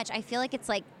so much. I feel like it's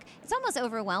almost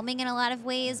overwhelming in a lot of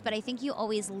ways, but I think you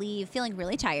always leave feeling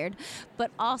really tired,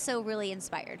 but also really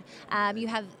inspired. You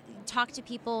have talked to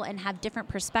people and have different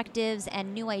perspectives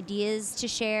and new ideas to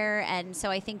share, and so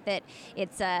I think that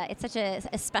it's such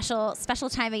a special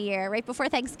time of year, right before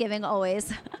Thanksgiving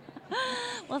always.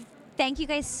 Well, thank you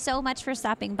guys so much for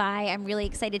stopping by. I'm really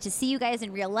excited to see you guys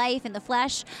in real life, in the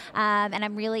flesh, and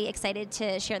I'm really excited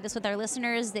to share this with our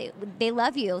listeners. They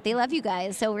love you. They love you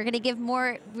guys. So we're going to give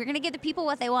the people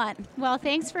what they want. Well,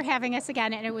 thanks for having us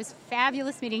again, and it was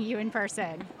fabulous meeting you in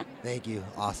person. Thank you.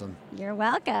 Awesome. You're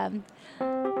welcome.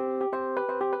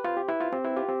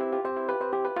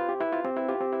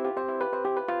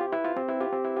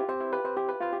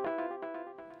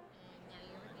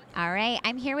 All right,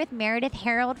 I'm here with Meredith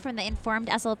Harold from the Informed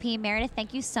SLP. Meredith,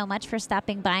 thank you so much for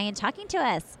stopping by and talking to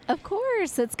us. Of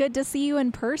course, it's good to see you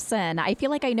in person. I feel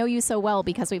like I know you so well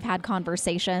because we've had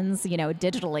conversations,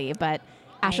 digitally, but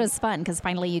ASHA's fun because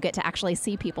finally you get to actually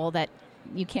see people that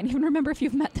you can't even remember if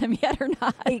you've met them yet or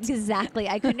not. Exactly.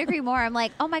 I couldn't agree more. I'm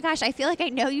like, oh my gosh, I feel like I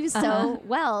know you so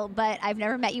well, but I've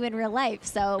never met you in real life.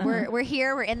 So we're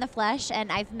here, we're in the flesh,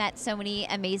 and I've met so many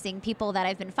amazing people that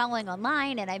I've been following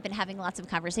online and I've been having lots of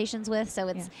conversations with. So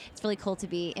it's really cool to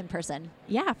be in person.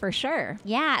 Yeah, for sure.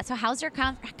 Yeah. So how's your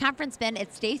conference been?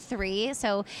 It's day 3.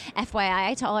 So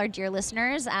FYI to all our dear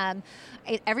listeners,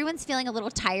 everyone's feeling a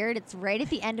little tired. It's right at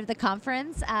the end of the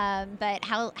conference. But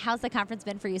how's the conference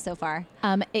been for you so far?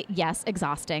 Yes,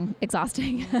 exhausting.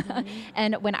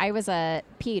 And when I was a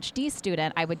PhD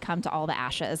student, I would come to all the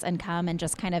ASHES and come and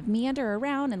just kind of meander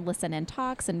around and listen in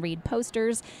talks and read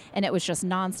posters. And it was just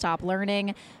nonstop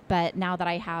learning. But now that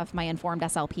I have my Informed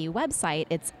SLP website,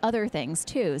 it's other things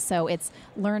too. So it's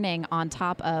learning on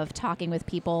top of talking with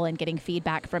people and getting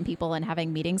feedback from people and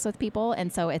having meetings with people.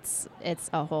 And so it's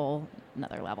a whole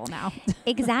another level now.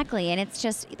 Exactly. And it's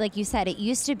just like you said, it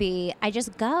used to be I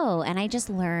just go and I just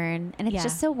learn, and it's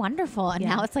just so wonderful. And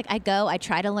now it's like I go, I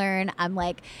try to learn. I'm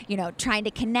like, trying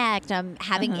to connect. I'm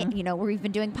having, we've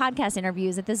been doing podcast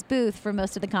interviews at this booth for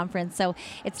most of the conference. So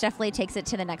it's definitely takes it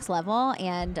to the next level.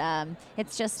 And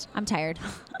it's just, I'm tired.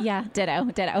 Yeah, ditto.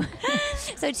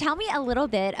 So tell me a little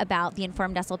bit about the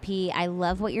Informed SLP. I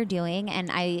love what you're doing, and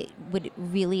I would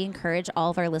really encourage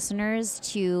all of our listeners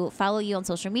to follow you on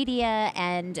social media.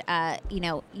 And,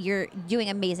 you're doing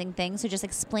amazing things. So just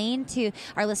explain to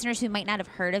our listeners who might not have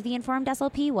heard of the Informed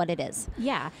SLP what it is.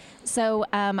 Yeah. So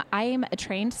I'm a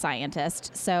trained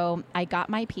scientist. So I got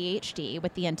my PhD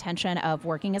with the intention of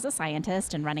working as a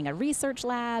scientist and running a research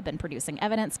lab and producing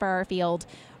evidence for our field.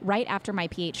 Right after my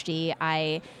PhD,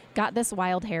 I got this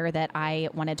wild hair that I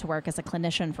wanted to work as a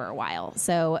clinician for a while.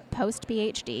 So post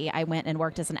PhD, I went and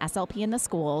worked as an SLP in the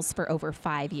schools for over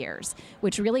 5 years,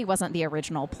 which really wasn't the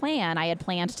original plan. I had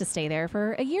planned to stay there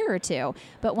for a year or two.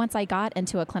 But once I got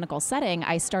into a clinical setting,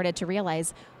 I started to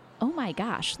realize, oh my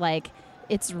gosh,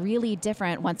 it's really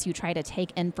different once you try to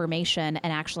take information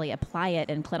and actually apply it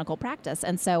in clinical practice.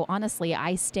 And so honestly,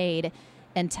 I stayed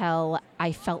until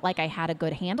I felt like I had a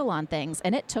good handle on things.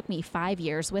 And it took me 5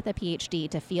 years with a PhD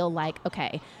to feel like,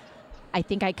 okay, I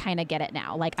think I kind of get it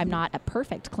now. I'm not a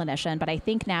perfect clinician, but I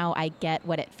think now I get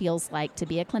what it feels like to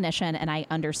be a clinician, and I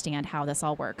understand how this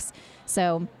all works.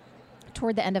 So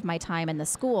toward the end of my time in the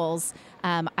schools,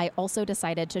 I also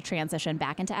decided to transition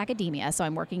back into academia. So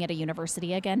I'm working at a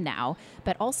university again now,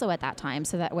 but also at that time,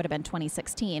 so that would have been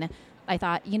 2016, I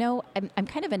thought, I'm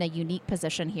kind of in a unique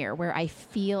position here where I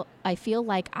feel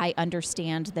like I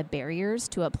understand the barriers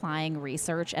to applying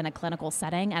research in a clinical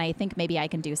setting, and I think maybe I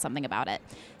can do something about it.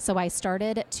 So I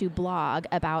started to blog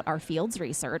about our field's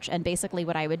research, and basically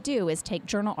what I would do is take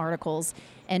journal articles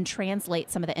and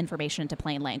translate some of the information into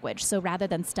plain language. So rather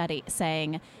than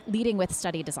leading with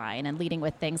study design and leading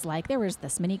with things like there was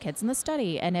this many kids in the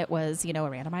study and it was, a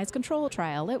randomized control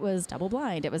trial, it was double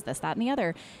blind, it was this, that, and the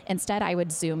other. Instead, I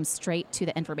would zoom straight to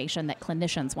the information that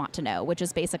clinicians want to know, which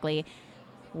is basically,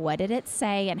 what did it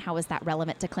say and how is that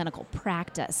relevant to clinical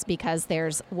practice? Because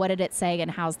there's what did it say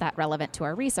and how's that relevant to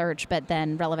our research, but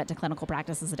then relevant to clinical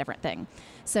practice is a different thing.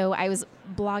 So I was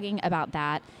blogging about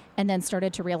that and then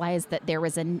started to realize that there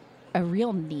was a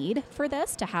real need for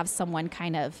this, to have someone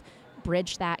kind of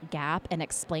bridge that gap and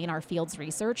explain our field's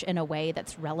research in a way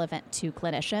that's relevant to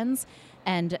clinicians.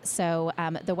 And so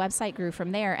the website grew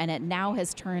from there, and it now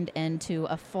has turned into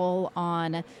a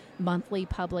full-on monthly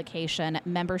publication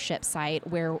membership site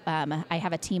where I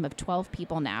have a team of 12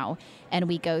 people now, and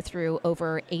we go through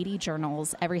over 80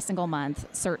 journals every single month,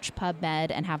 search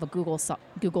PubMed, and have a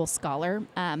Google Scholar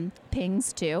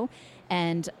pings too,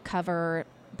 and cover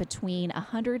between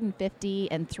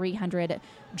 150 and 300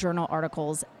 journal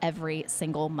articles every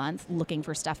single month looking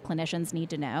for stuff clinicians need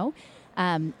to know.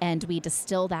 And we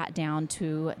distill that down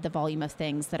to the volume of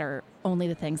things that are only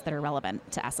the things that are relevant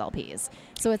to SLPs.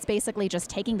 So it's basically just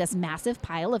taking this massive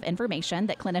pile of information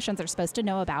that clinicians are supposed to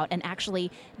know about and actually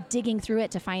digging through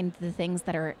it to find the things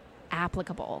that are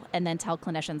applicable and then tell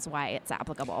clinicians why it's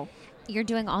applicable. You're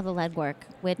doing all the lead work,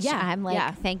 which I'm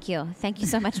like, thank you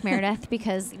so much, Meredith,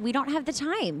 because we don't have the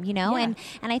time, and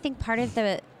I think part of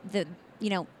the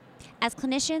as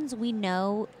clinicians, we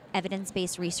know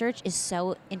evidence-based research is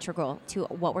so integral to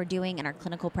what we're doing in our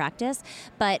clinical practice,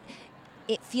 but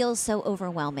it feels so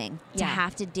overwhelming to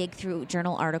have to dig through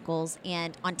journal articles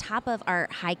and on top of our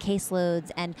high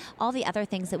caseloads and all the other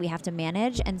things that we have to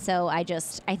manage. And so I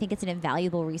think it's an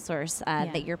invaluable resource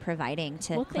that you're providing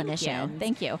to clinicians.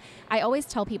 Thank you. I always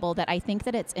tell people that I think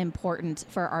that it's important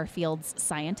for our field's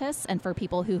scientists and for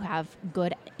people who have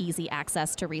good, easy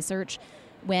access to research.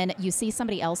 When you see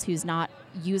somebody else who's not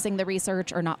using the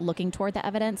research or not looking toward the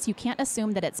evidence, you can't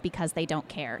assume that it's because they don't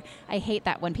care. I hate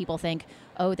that when people think,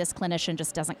 oh, this clinician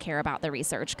just doesn't care about the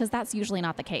research, because that's usually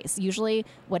not the case. Usually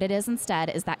what it is instead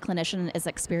is that clinician is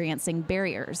experiencing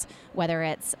barriers, whether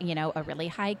it's, a really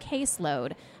high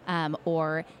caseload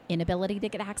or inability to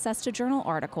get access to journal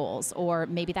articles, or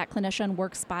maybe that clinician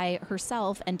works by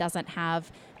herself and doesn't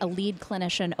have a lead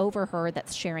clinician over her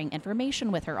that's sharing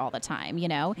information with her all the time.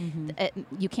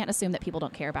 You can't assume that people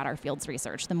don't care about our field's research.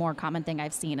 research. The more common thing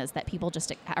I've seen is that people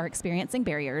just are experiencing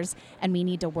barriers, and we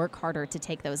need to work harder to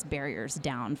take those barriers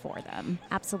down for them.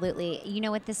 Absolutely. You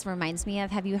know what this reminds me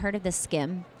of? Have you heard of the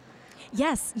SCIM?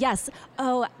 Yes.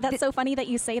 Oh, that's so funny that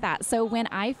you say that. So when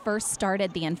I first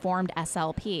started the Informed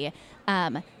SLP,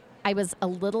 I was a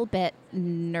little bit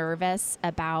nervous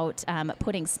about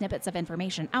putting snippets of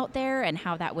information out there and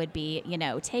how that would be,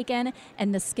 taken.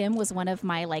 And the SCIM was one of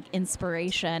my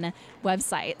inspiration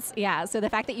websites. Yeah. So the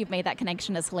fact that you've made that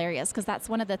connection is hilarious, because that's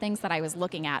one of the things that I was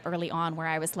looking at early on, where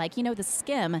I was like, the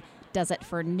SCIM does it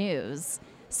for news.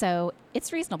 So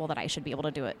it's reasonable that I should be able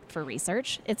to do it for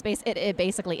research. It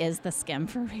basically is the SCIM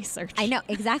for research. I know,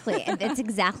 exactly. It's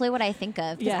exactly what I think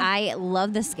of, because I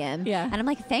love the SCIM. Yeah. And I'm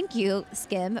like, thank you,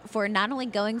 SCIM, for not only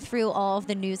going through all of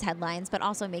the news headlines, but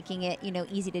also making it,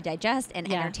 easy to digest and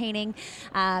entertaining.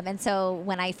 And so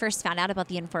when I first found out about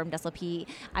the Informed SLP,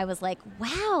 I was like,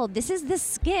 wow, this is the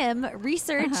SCIM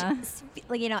research,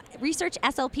 research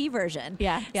SLP version.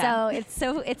 Yeah. So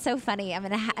it's so funny.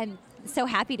 I'm so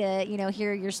happy to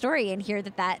hear your story and hear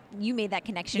that you made that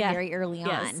connection very early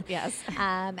on. Yes.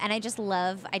 And I just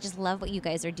love what you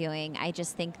guys are doing. I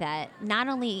just think that not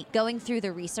only going through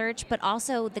the research, but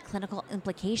also the clinical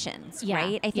implications,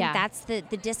 right? I think that's the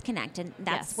disconnect, and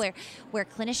that's where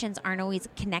clinicians aren't always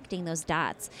connecting those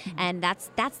dots. Mm-hmm. And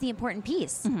that's the important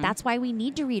piece. Mm-hmm. That's why we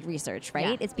need to read research,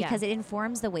 right? It's because it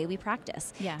informs the way we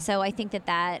practice. Yeah. So I think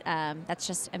that's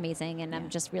just amazing, and I'm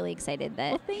just really excited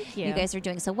that thank you guys are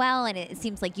doing so well. And it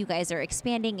seems like you guys are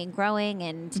expanding and growing,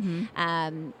 and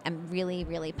I'm really,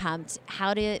 really pumped.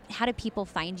 How do people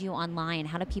find you online?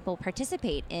 How do people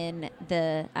participate in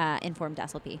the Informed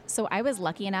SLP? So I was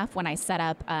lucky enough when I set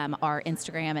up our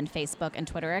Instagram and Facebook and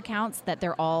Twitter accounts that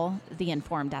they're all the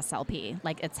Informed SLP.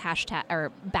 It's hashtag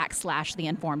or / the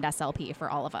Informed SLP for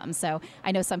all of them. So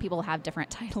I know some people have different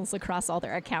titles across all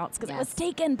their accounts because it was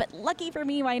taken, but lucky for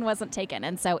me, mine wasn't taken.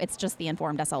 And so it's just the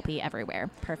Informed SLP everywhere.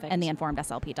 Perfect. And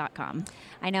theinformedslp.com.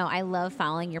 I know. I love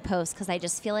following your posts because I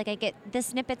just feel like I get the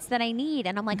snippets that I need,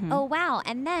 and I'm like, oh wow.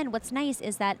 And then what's nice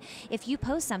is that if you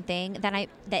post something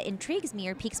that intrigues me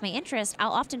or piques my interest,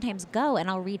 I'll oftentimes go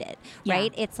and I'll read it.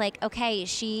 Right? It's like, okay,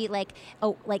 she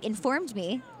informed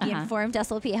me. The Informed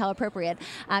SLP, how appropriate.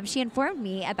 She informed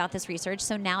me about this research,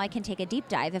 so now I can take a deep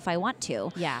dive if I want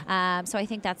to. Yeah. So I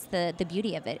think that's the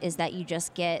beauty of it, is that you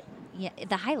just get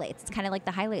the highlights. It's kind of like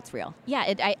the highlights reel.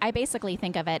 Yeah, I basically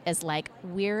think of it as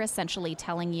we're essentially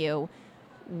telling you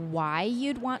why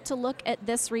you'd want to look at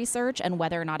this research and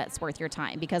whether or not it's worth your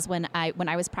time. Because when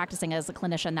I was practicing as a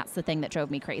clinician, that's the thing that drove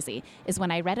me crazy, is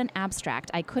when I read an abstract,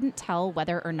 I couldn't tell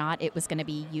whether or not it was going to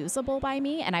be usable by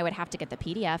me, and I would have to get the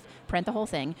PDF, print the whole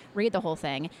thing, read the whole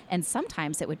thing, and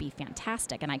sometimes it would be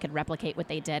fantastic and I could replicate what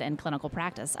they did in clinical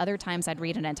practice. Other times I'd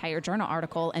read an entire journal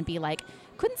article and be like,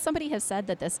 couldn't somebody have said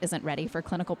that this isn't ready for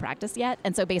clinical practice yet?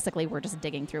 And so basically we're just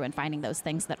digging through and finding those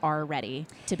things that are ready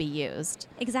to be used.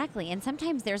 Exactly. And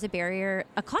sometimes there's a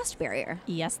cost barrier.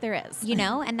 Yes, there is.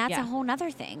 And that's a whole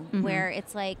nother thing where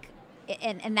it's like,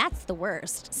 and that's the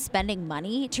worst, spending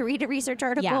money to read a research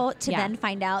article to then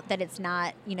find out that it's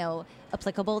not,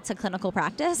 applicable to clinical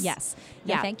practice. Yes.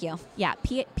 No, thank you. Yeah.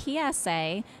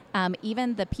 PSA,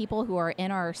 even the people who are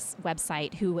in our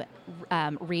website who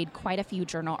read quite a few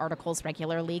journal articles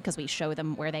regularly, because we show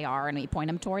them where they are and we point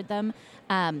them toward them,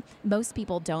 most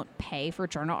people don't pay for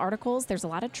journal articles. There's a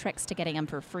lot of tricks to getting them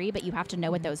for free, but you have to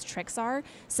know what those tricks are.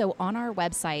 So on our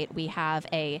website, we have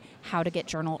a how to get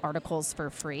journal articles for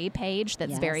free page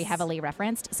that's very heavily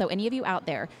referenced. So any of you out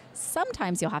there,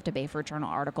 sometimes you'll have to pay for journal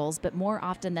articles, but more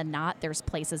often than not, there's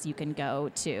places you can go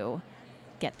to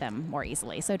get them more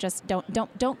easily. So just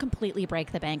don't completely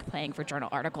break the bank paying for journal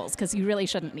articles, because you really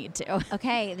shouldn't need to.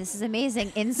 Okay, this is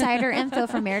amazing. Insider info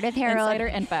from Meredith Harold. Insider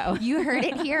info. You heard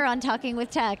it here on Talking with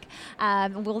Tech.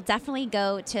 We'll definitely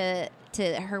go to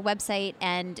her website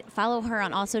and follow her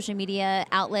on all social media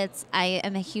outlets. I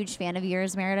am a huge fan of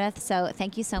yours, Meredith. So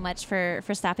thank you so much for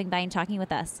stopping by and talking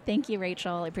with us. Thank you,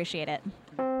 Rachel. I appreciate it.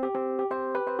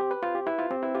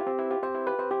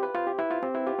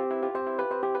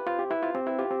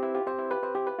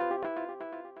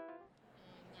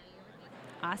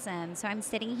 Awesome. So I'm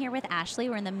sitting here with Ashley.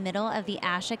 We're in the middle of the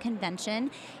ASHA convention,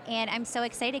 and I'm so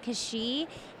excited because she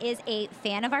is a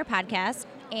fan of our podcast,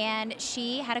 and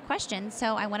she had a question,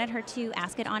 so I wanted her to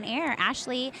ask it on air.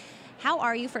 Ashley, how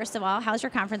are you, first of all? How's your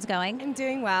conference going? I'm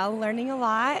doing well, learning a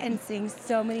lot and seeing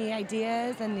so many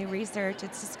ideas and new research.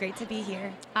 It's just great to be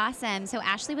here. Awesome. So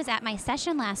Ashley was at my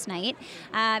session last night,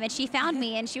 and she found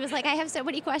me, and she was like, I have so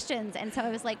many questions. And so I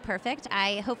was like, perfect.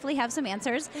 I hopefully have some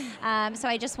answers. So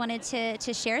I just wanted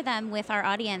to share them with our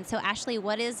audience. So Ashley,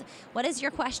 what is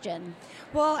your question?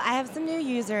 Well, I have some new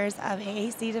users of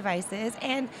AAC devices,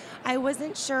 and I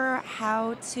wasn't sure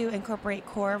how to incorporate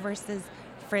core versus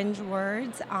fringe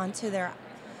words onto their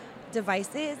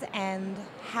devices and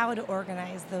how to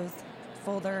organize those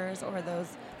folders or those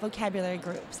vocabulary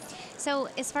groups. So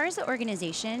as far as the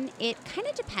organization, it kind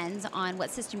of depends on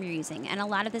what system you're using. And a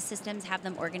lot of the systems have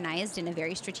them organized in a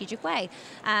very strategic way,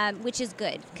 which is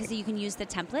good because you can use the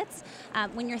templates.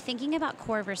 When you're thinking about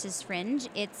core versus fringe,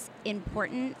 it's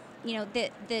important.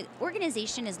 The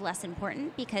organization is less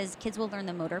important because kids will learn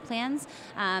the motor plans.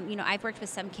 I've worked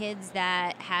with some kids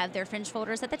that have their fringe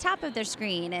folders at the top of their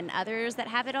screen and others that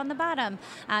have it on the bottom.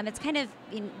 It's kind of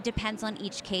depends on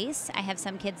each case. I have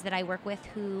some kids that I work with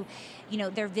who,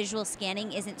 their visual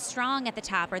scanning isn't strong at the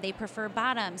top or they prefer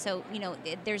bottom. So,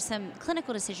 there's some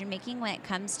clinical decision making when it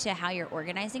comes to how you're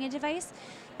organizing a device.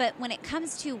 But when it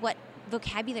comes to what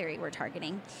vocabulary we're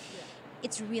targeting,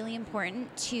 it's really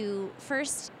important to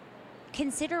first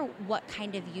consider what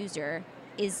kind of user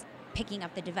is picking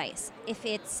up the device. If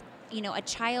it's a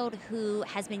child who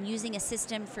has been using a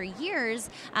system for years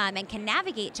and can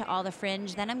navigate to all the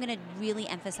fringe, then I'm going to really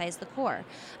emphasize the core.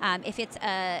 If it's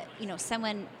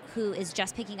someone who is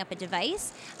just picking up a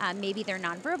device, maybe they're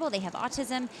nonverbal, they have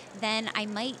autism, then I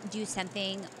might do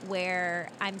something where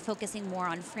I'm focusing more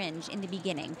on fringe in the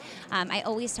beginning. I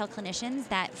always tell clinicians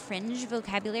that fringe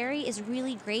vocabulary is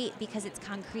really great because it's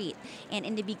concrete. And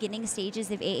in the beginning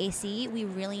stages of AAC, we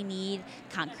really need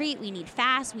concrete, we need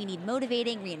fast, we need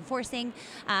motivating, reinforcing,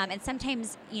 and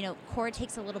sometimes, core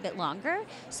takes a little bit longer.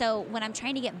 So when I'm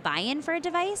trying to get buy-in for a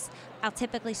device, I'll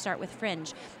typically start with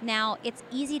fringe. Now, it's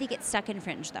easy to get stuck in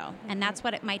fringe, though, and that's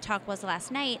what my talk was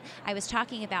last night. I was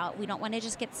talking about we don't want to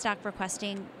just get stuck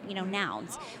requesting,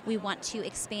 nouns. We want to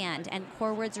expand, and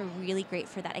core words are really great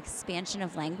for that expansion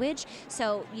of language.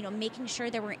 So, making sure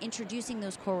that we're introducing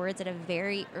those core words at a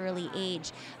very early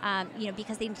age,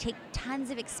 because they take tons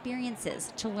of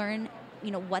experiences to learn,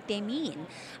 what they mean.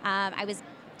 I was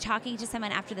talking to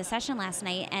someone after the session last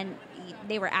night, and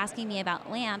they were asking me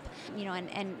about LAMP,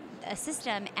 and a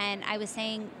system, and I was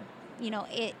saying,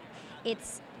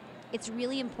 it's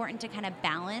really important to kind of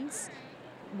balance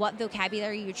what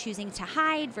vocabulary you're choosing to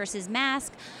hide versus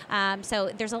mask. So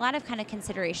there's a lot of kind of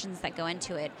considerations that go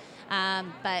into it,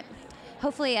 but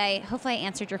hopefully I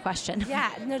answered your question.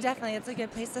 Yeah, no, definitely, it's a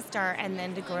good place to start, and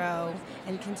then to grow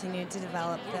and continue to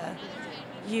develop the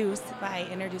use by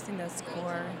introducing those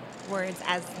core words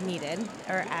as needed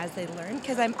or as they learn,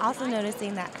 because I'm also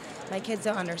noticing that my kids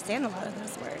don't understand a lot of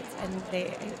those words, and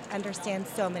they understand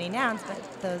so many nouns,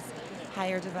 but those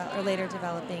higher or later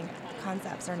developing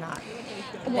concepts are not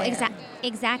well,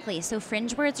 exactly. So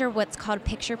fringe words are what's called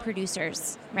picture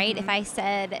producers, right? Mm-hmm. If I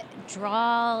said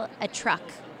draw a truck,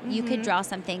 you could draw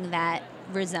something that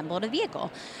resembled a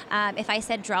vehicle. If I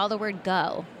said draw the word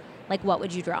go, like what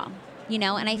would you draw?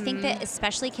 And I think that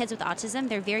especially kids with autism,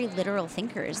 they're very literal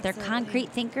thinkers. Absolutely. They're concrete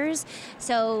thinkers.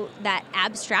 So that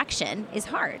abstraction is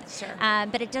hard. Sure.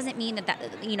 But it doesn't mean that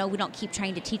we don't keep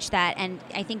trying to teach that. And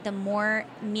I think the more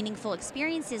meaningful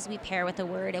experiences we pair with a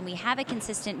word and we have a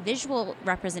consistent visual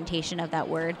representation of that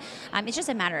word, it's just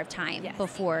a matter of time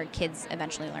before kids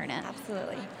eventually learn it.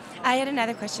 Absolutely. I had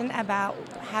another question about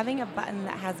having a button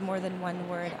that has more than one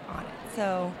word on it.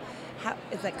 So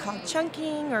is it called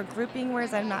chunking or grouping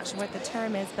words? I'm not sure what the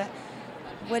term is, but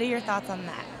what are your thoughts on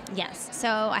that? Yes. So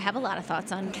I have a lot of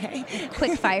thoughts on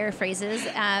quick fire phrases,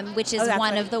 which is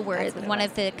one of the words, one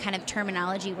of the kind of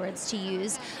terminology words to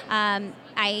use.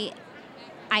 I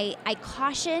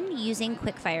caution using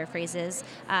quick fire phrases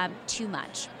too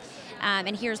much.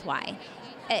 And here's why.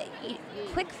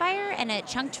 Quick fire and a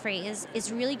chunked phrase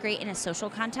is really great in a social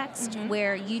context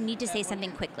where you need to say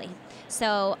something quickly.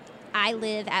 So I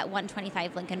live at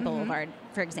 125 Lincoln Boulevard,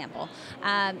 for example.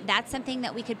 That's something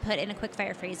that we could put in a quick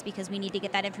fire phrase because we need to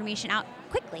get that information out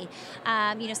quickly.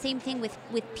 Same thing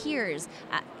with peers.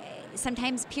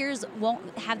 Sometimes peers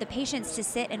won't have the patience to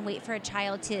sit and wait for a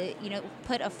child to,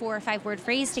 put a 4 or 5 word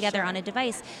phrase together on a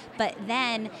device. But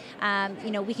then,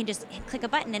 we can just click a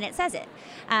button and it says it.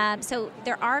 So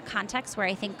there are contexts where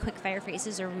I think quick fire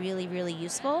phrases are really, really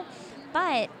useful.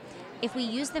 But if we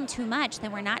use them too much,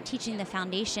 then we're not teaching the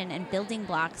foundation and building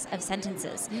blocks of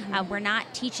sentences. We're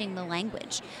not teaching the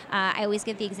language. I always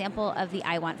give the example of the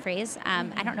I want phrase.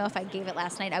 I don't know if I gave it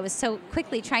last night. I was so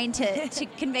quickly trying to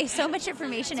convey so much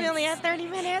information. We only have 30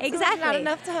 minutes. Exactly. So not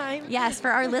enough time. Yes,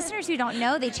 for our listeners who don't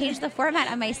know, they changed the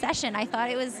format of my session. I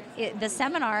thought the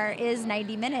seminar is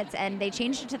 90 minutes, and they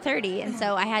changed it to 30. And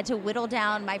so I had to whittle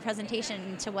down my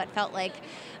presentation to what felt like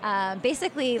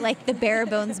basically like the bare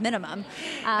bones minimum.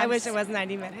 I wish it was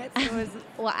 90 minutes. It was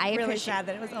I really sad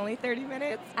that it was only 30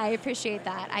 minutes. I appreciate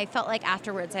that. I felt like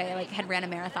afterwards I had ran a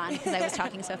marathon because I was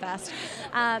talking so fast.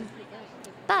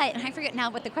 But I forget now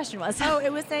what the question was. Oh,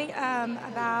 it was saying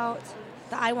about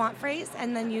the I want phrase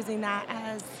and then using that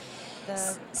as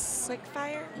the quick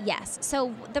fire? Yes.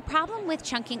 So the problem with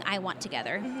chunking I want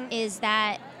together is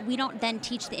that we don't then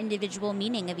teach the individual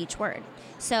meaning of each word.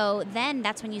 So then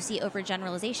that's when you see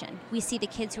overgeneralization. We see the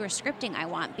kids who are scripting I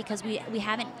want because we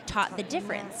haven't taught the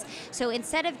difference. So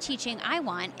instead of teaching I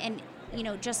want and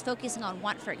just focusing on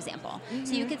want, for example.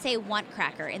 So you could say want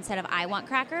cracker instead of I want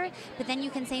cracker, but then you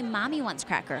can say mommy wants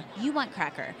cracker, you want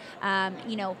cracker,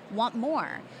 want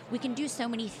more. We can do so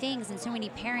many things and so many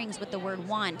pairings with the word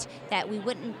want that we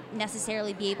wouldn't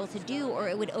necessarily be able to do, or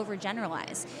it would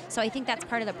overgeneralize. So I think that's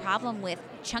part of the problem with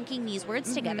chunking these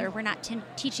words together. We're not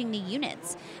teaching the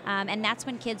units. And that's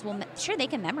when kids will, sure, they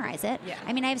can memorize it. Yeah.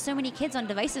 I mean, I have so many kids on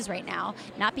devices right now,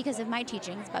 not because of my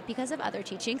teachings, but because of other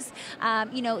teachings.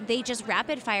 They just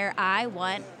rapid fire, I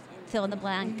want fill in the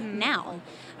blank noun.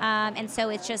 And so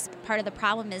it's just part of the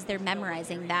problem is they're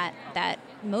memorizing that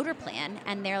motor plan,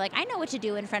 and they're like, I know what to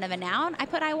do in front of a noun. I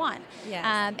put I want. Yes.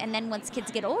 And then once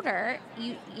kids get older,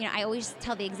 I always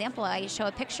tell the example. I show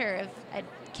a picture of a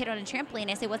kid on a trampoline.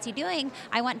 I say, what's he doing?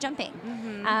 I want jumping.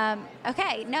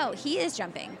 Okay, no, he is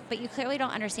jumping, but you clearly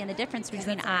don't understand the difference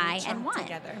between I and want.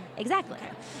 Together. Exactly. Okay.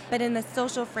 But in the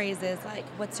social phrases like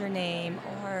what's your name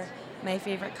or my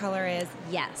favorite color is,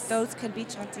 yes, those could be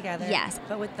chunked together. Yes.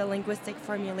 But with the linguistic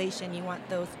formulation, you want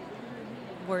those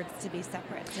words to be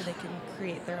separate so they can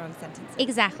create their own sentences.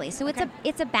 Exactly. So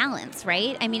it's a balance,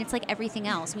 right? I mean, it's like everything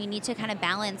else. We need to kind of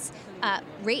balance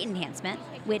rate enhancement,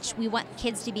 which we want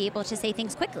kids to be able to say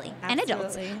things quickly,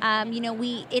 Absolutely. and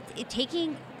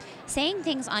adults. Saying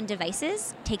things on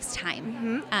devices takes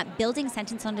time. Building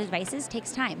sentence on devices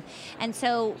takes time. And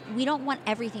so we don't want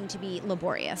everything to be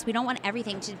laborious. We don't want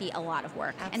everything to be a lot of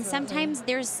work. Absolutely. And sometimes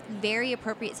there's very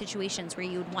appropriate situations where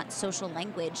you would want social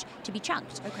language to be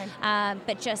chunked. Okay.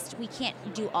 But just we can't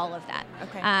do all of that.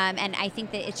 Okay. And I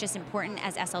think that it's just important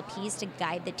as SLPs to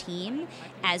guide the team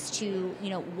as to,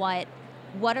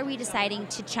 what are we deciding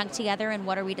to chunk together and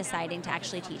what are we deciding to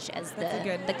actually teach as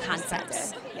the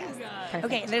concepts. Yes. Perfect.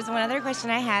 Okay, there's one other question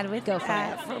I had with Go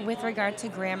for it. with regard to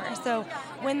grammar. So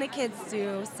when the kids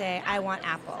do say, I want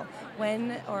apple,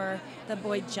 or the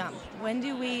boy jump, when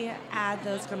do we add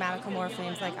those grammatical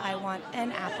morphemes like I want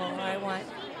an apple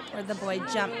or the boy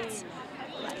jumped?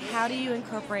 How do you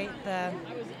incorporate the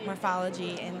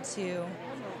morphology into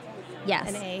Yes.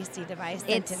 an AAC device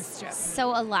sentence strip?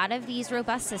 So a lot of these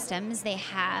robust systems, they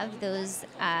have those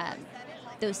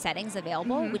settings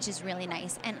available, which is really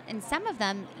nice. And some of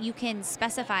them, you can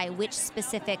specify which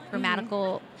specific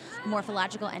grammatical,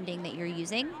 morphological ending that you're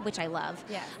using, which I love.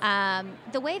 Yes.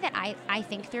 The way that I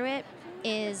think through it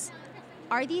is,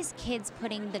 are these kids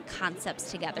putting the concepts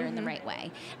together in the right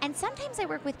way? And sometimes I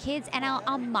work with kids and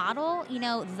I'll model,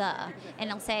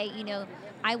 and I'll say,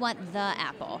 I want the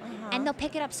apple. And they'll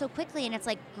pick it up so quickly and it's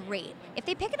like, great. If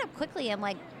they pick it up quickly, I'm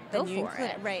like, go Then you for include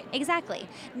it. it, right. Exactly.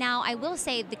 Now, I will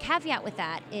say the caveat with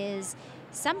that is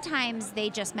sometimes they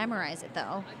just memorize it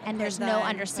though, and there's the no in front of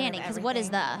understanding because what is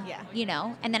the?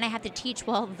 Yeah. And then I have to teach.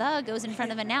 Well, the goes in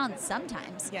front of a noun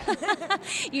sometimes. Yeah.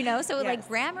 So like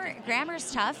Yes.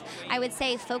 grammar's tough. I would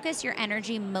say focus your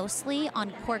energy mostly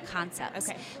on core concepts.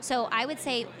 Okay. So I would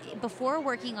say before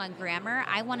working on grammar,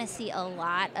 I want to see a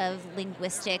lot of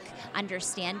linguistic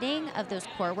understanding of those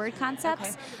core word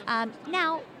concepts.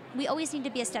 Now, we always need to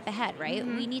be a step ahead, right?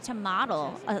 We need to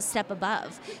model a step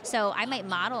above. So I might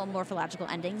model morphological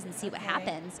endings and see what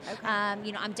happens. Okay.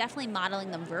 I'm definitely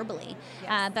modeling them verbally.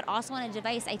 Yes. But also on a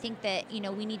device, I think that,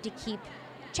 we need to keep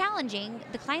challenging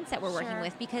the clients that we're working Sure.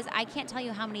 with, because I can't tell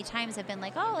you how many times I've been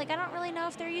like, I don't really know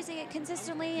if they're using it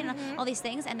consistently and all these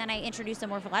things. And then I introduce a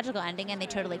morphological ending and they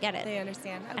totally get it. They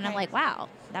understand. And I'm Okay. like, wow,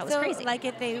 that was so, crazy. like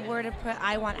if they were to put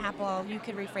I want apple, you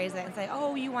could rephrase it and say,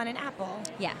 oh, you want an apple.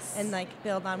 Yes. And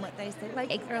build on what they say,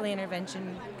 like early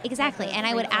intervention. Exactly, type of and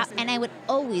I would reinforcement. and I would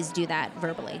always do that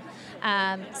verbally.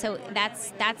 So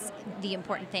that's the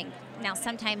important thing. Now,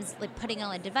 sometimes like putting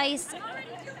on a device,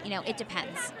 it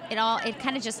depends. It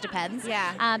kind of just depends.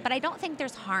 Yeah. But I don't think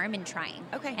there's harm in trying.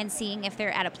 Okay. And seeing if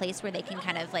they're at a place where they can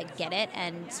kind of like get it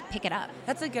and pick it up.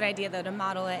 That's a good idea, though, to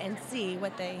model it and see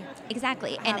what they...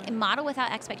 Exactly. And model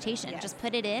without expectation. Yes. Just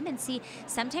put it in and see.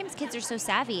 Sometimes kids are so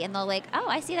savvy and they'll like, oh,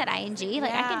 I see that ing.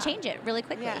 Like, I can change it really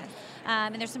quickly. Yeah.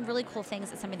 And there's some really cool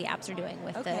things that some of the apps are doing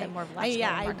with the more logical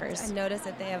markers. I noticed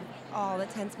that they have all the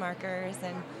tense markers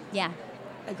and yeah.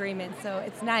 agreements. So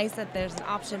it's nice that there's an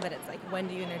option, but it's like, when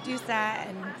do you introduce that?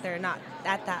 And they're not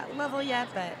at that level yet,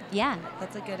 but yeah,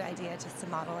 that's a good idea just to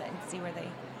model it and see where they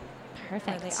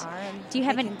Perfect. Where they are and do you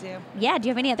have any? Yeah. Do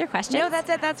you have any other questions? No, that's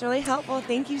it. That's really helpful.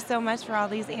 Thank you so much for all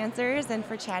these answers and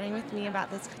for chatting with me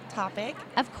about this topic.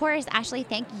 Of course, Ashley.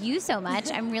 Thank you so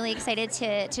much. I'm really excited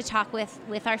to talk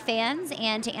with our fans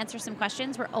and to answer some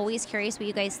questions. We're always curious what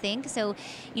you guys think. So,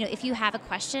 if you have a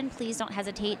question, please don't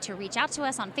hesitate to reach out to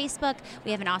us on Facebook.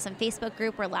 We have an awesome Facebook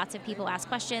group where lots of people ask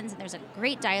questions, and there's a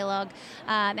great dialogue.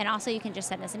 And also, you can just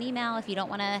send us an email if you don't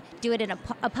want to do it in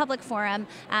a public forum.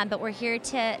 But we're here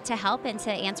to help and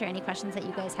to answer any questions that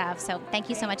you guys have. So thank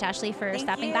you so much, Ashley, for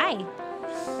stopping by.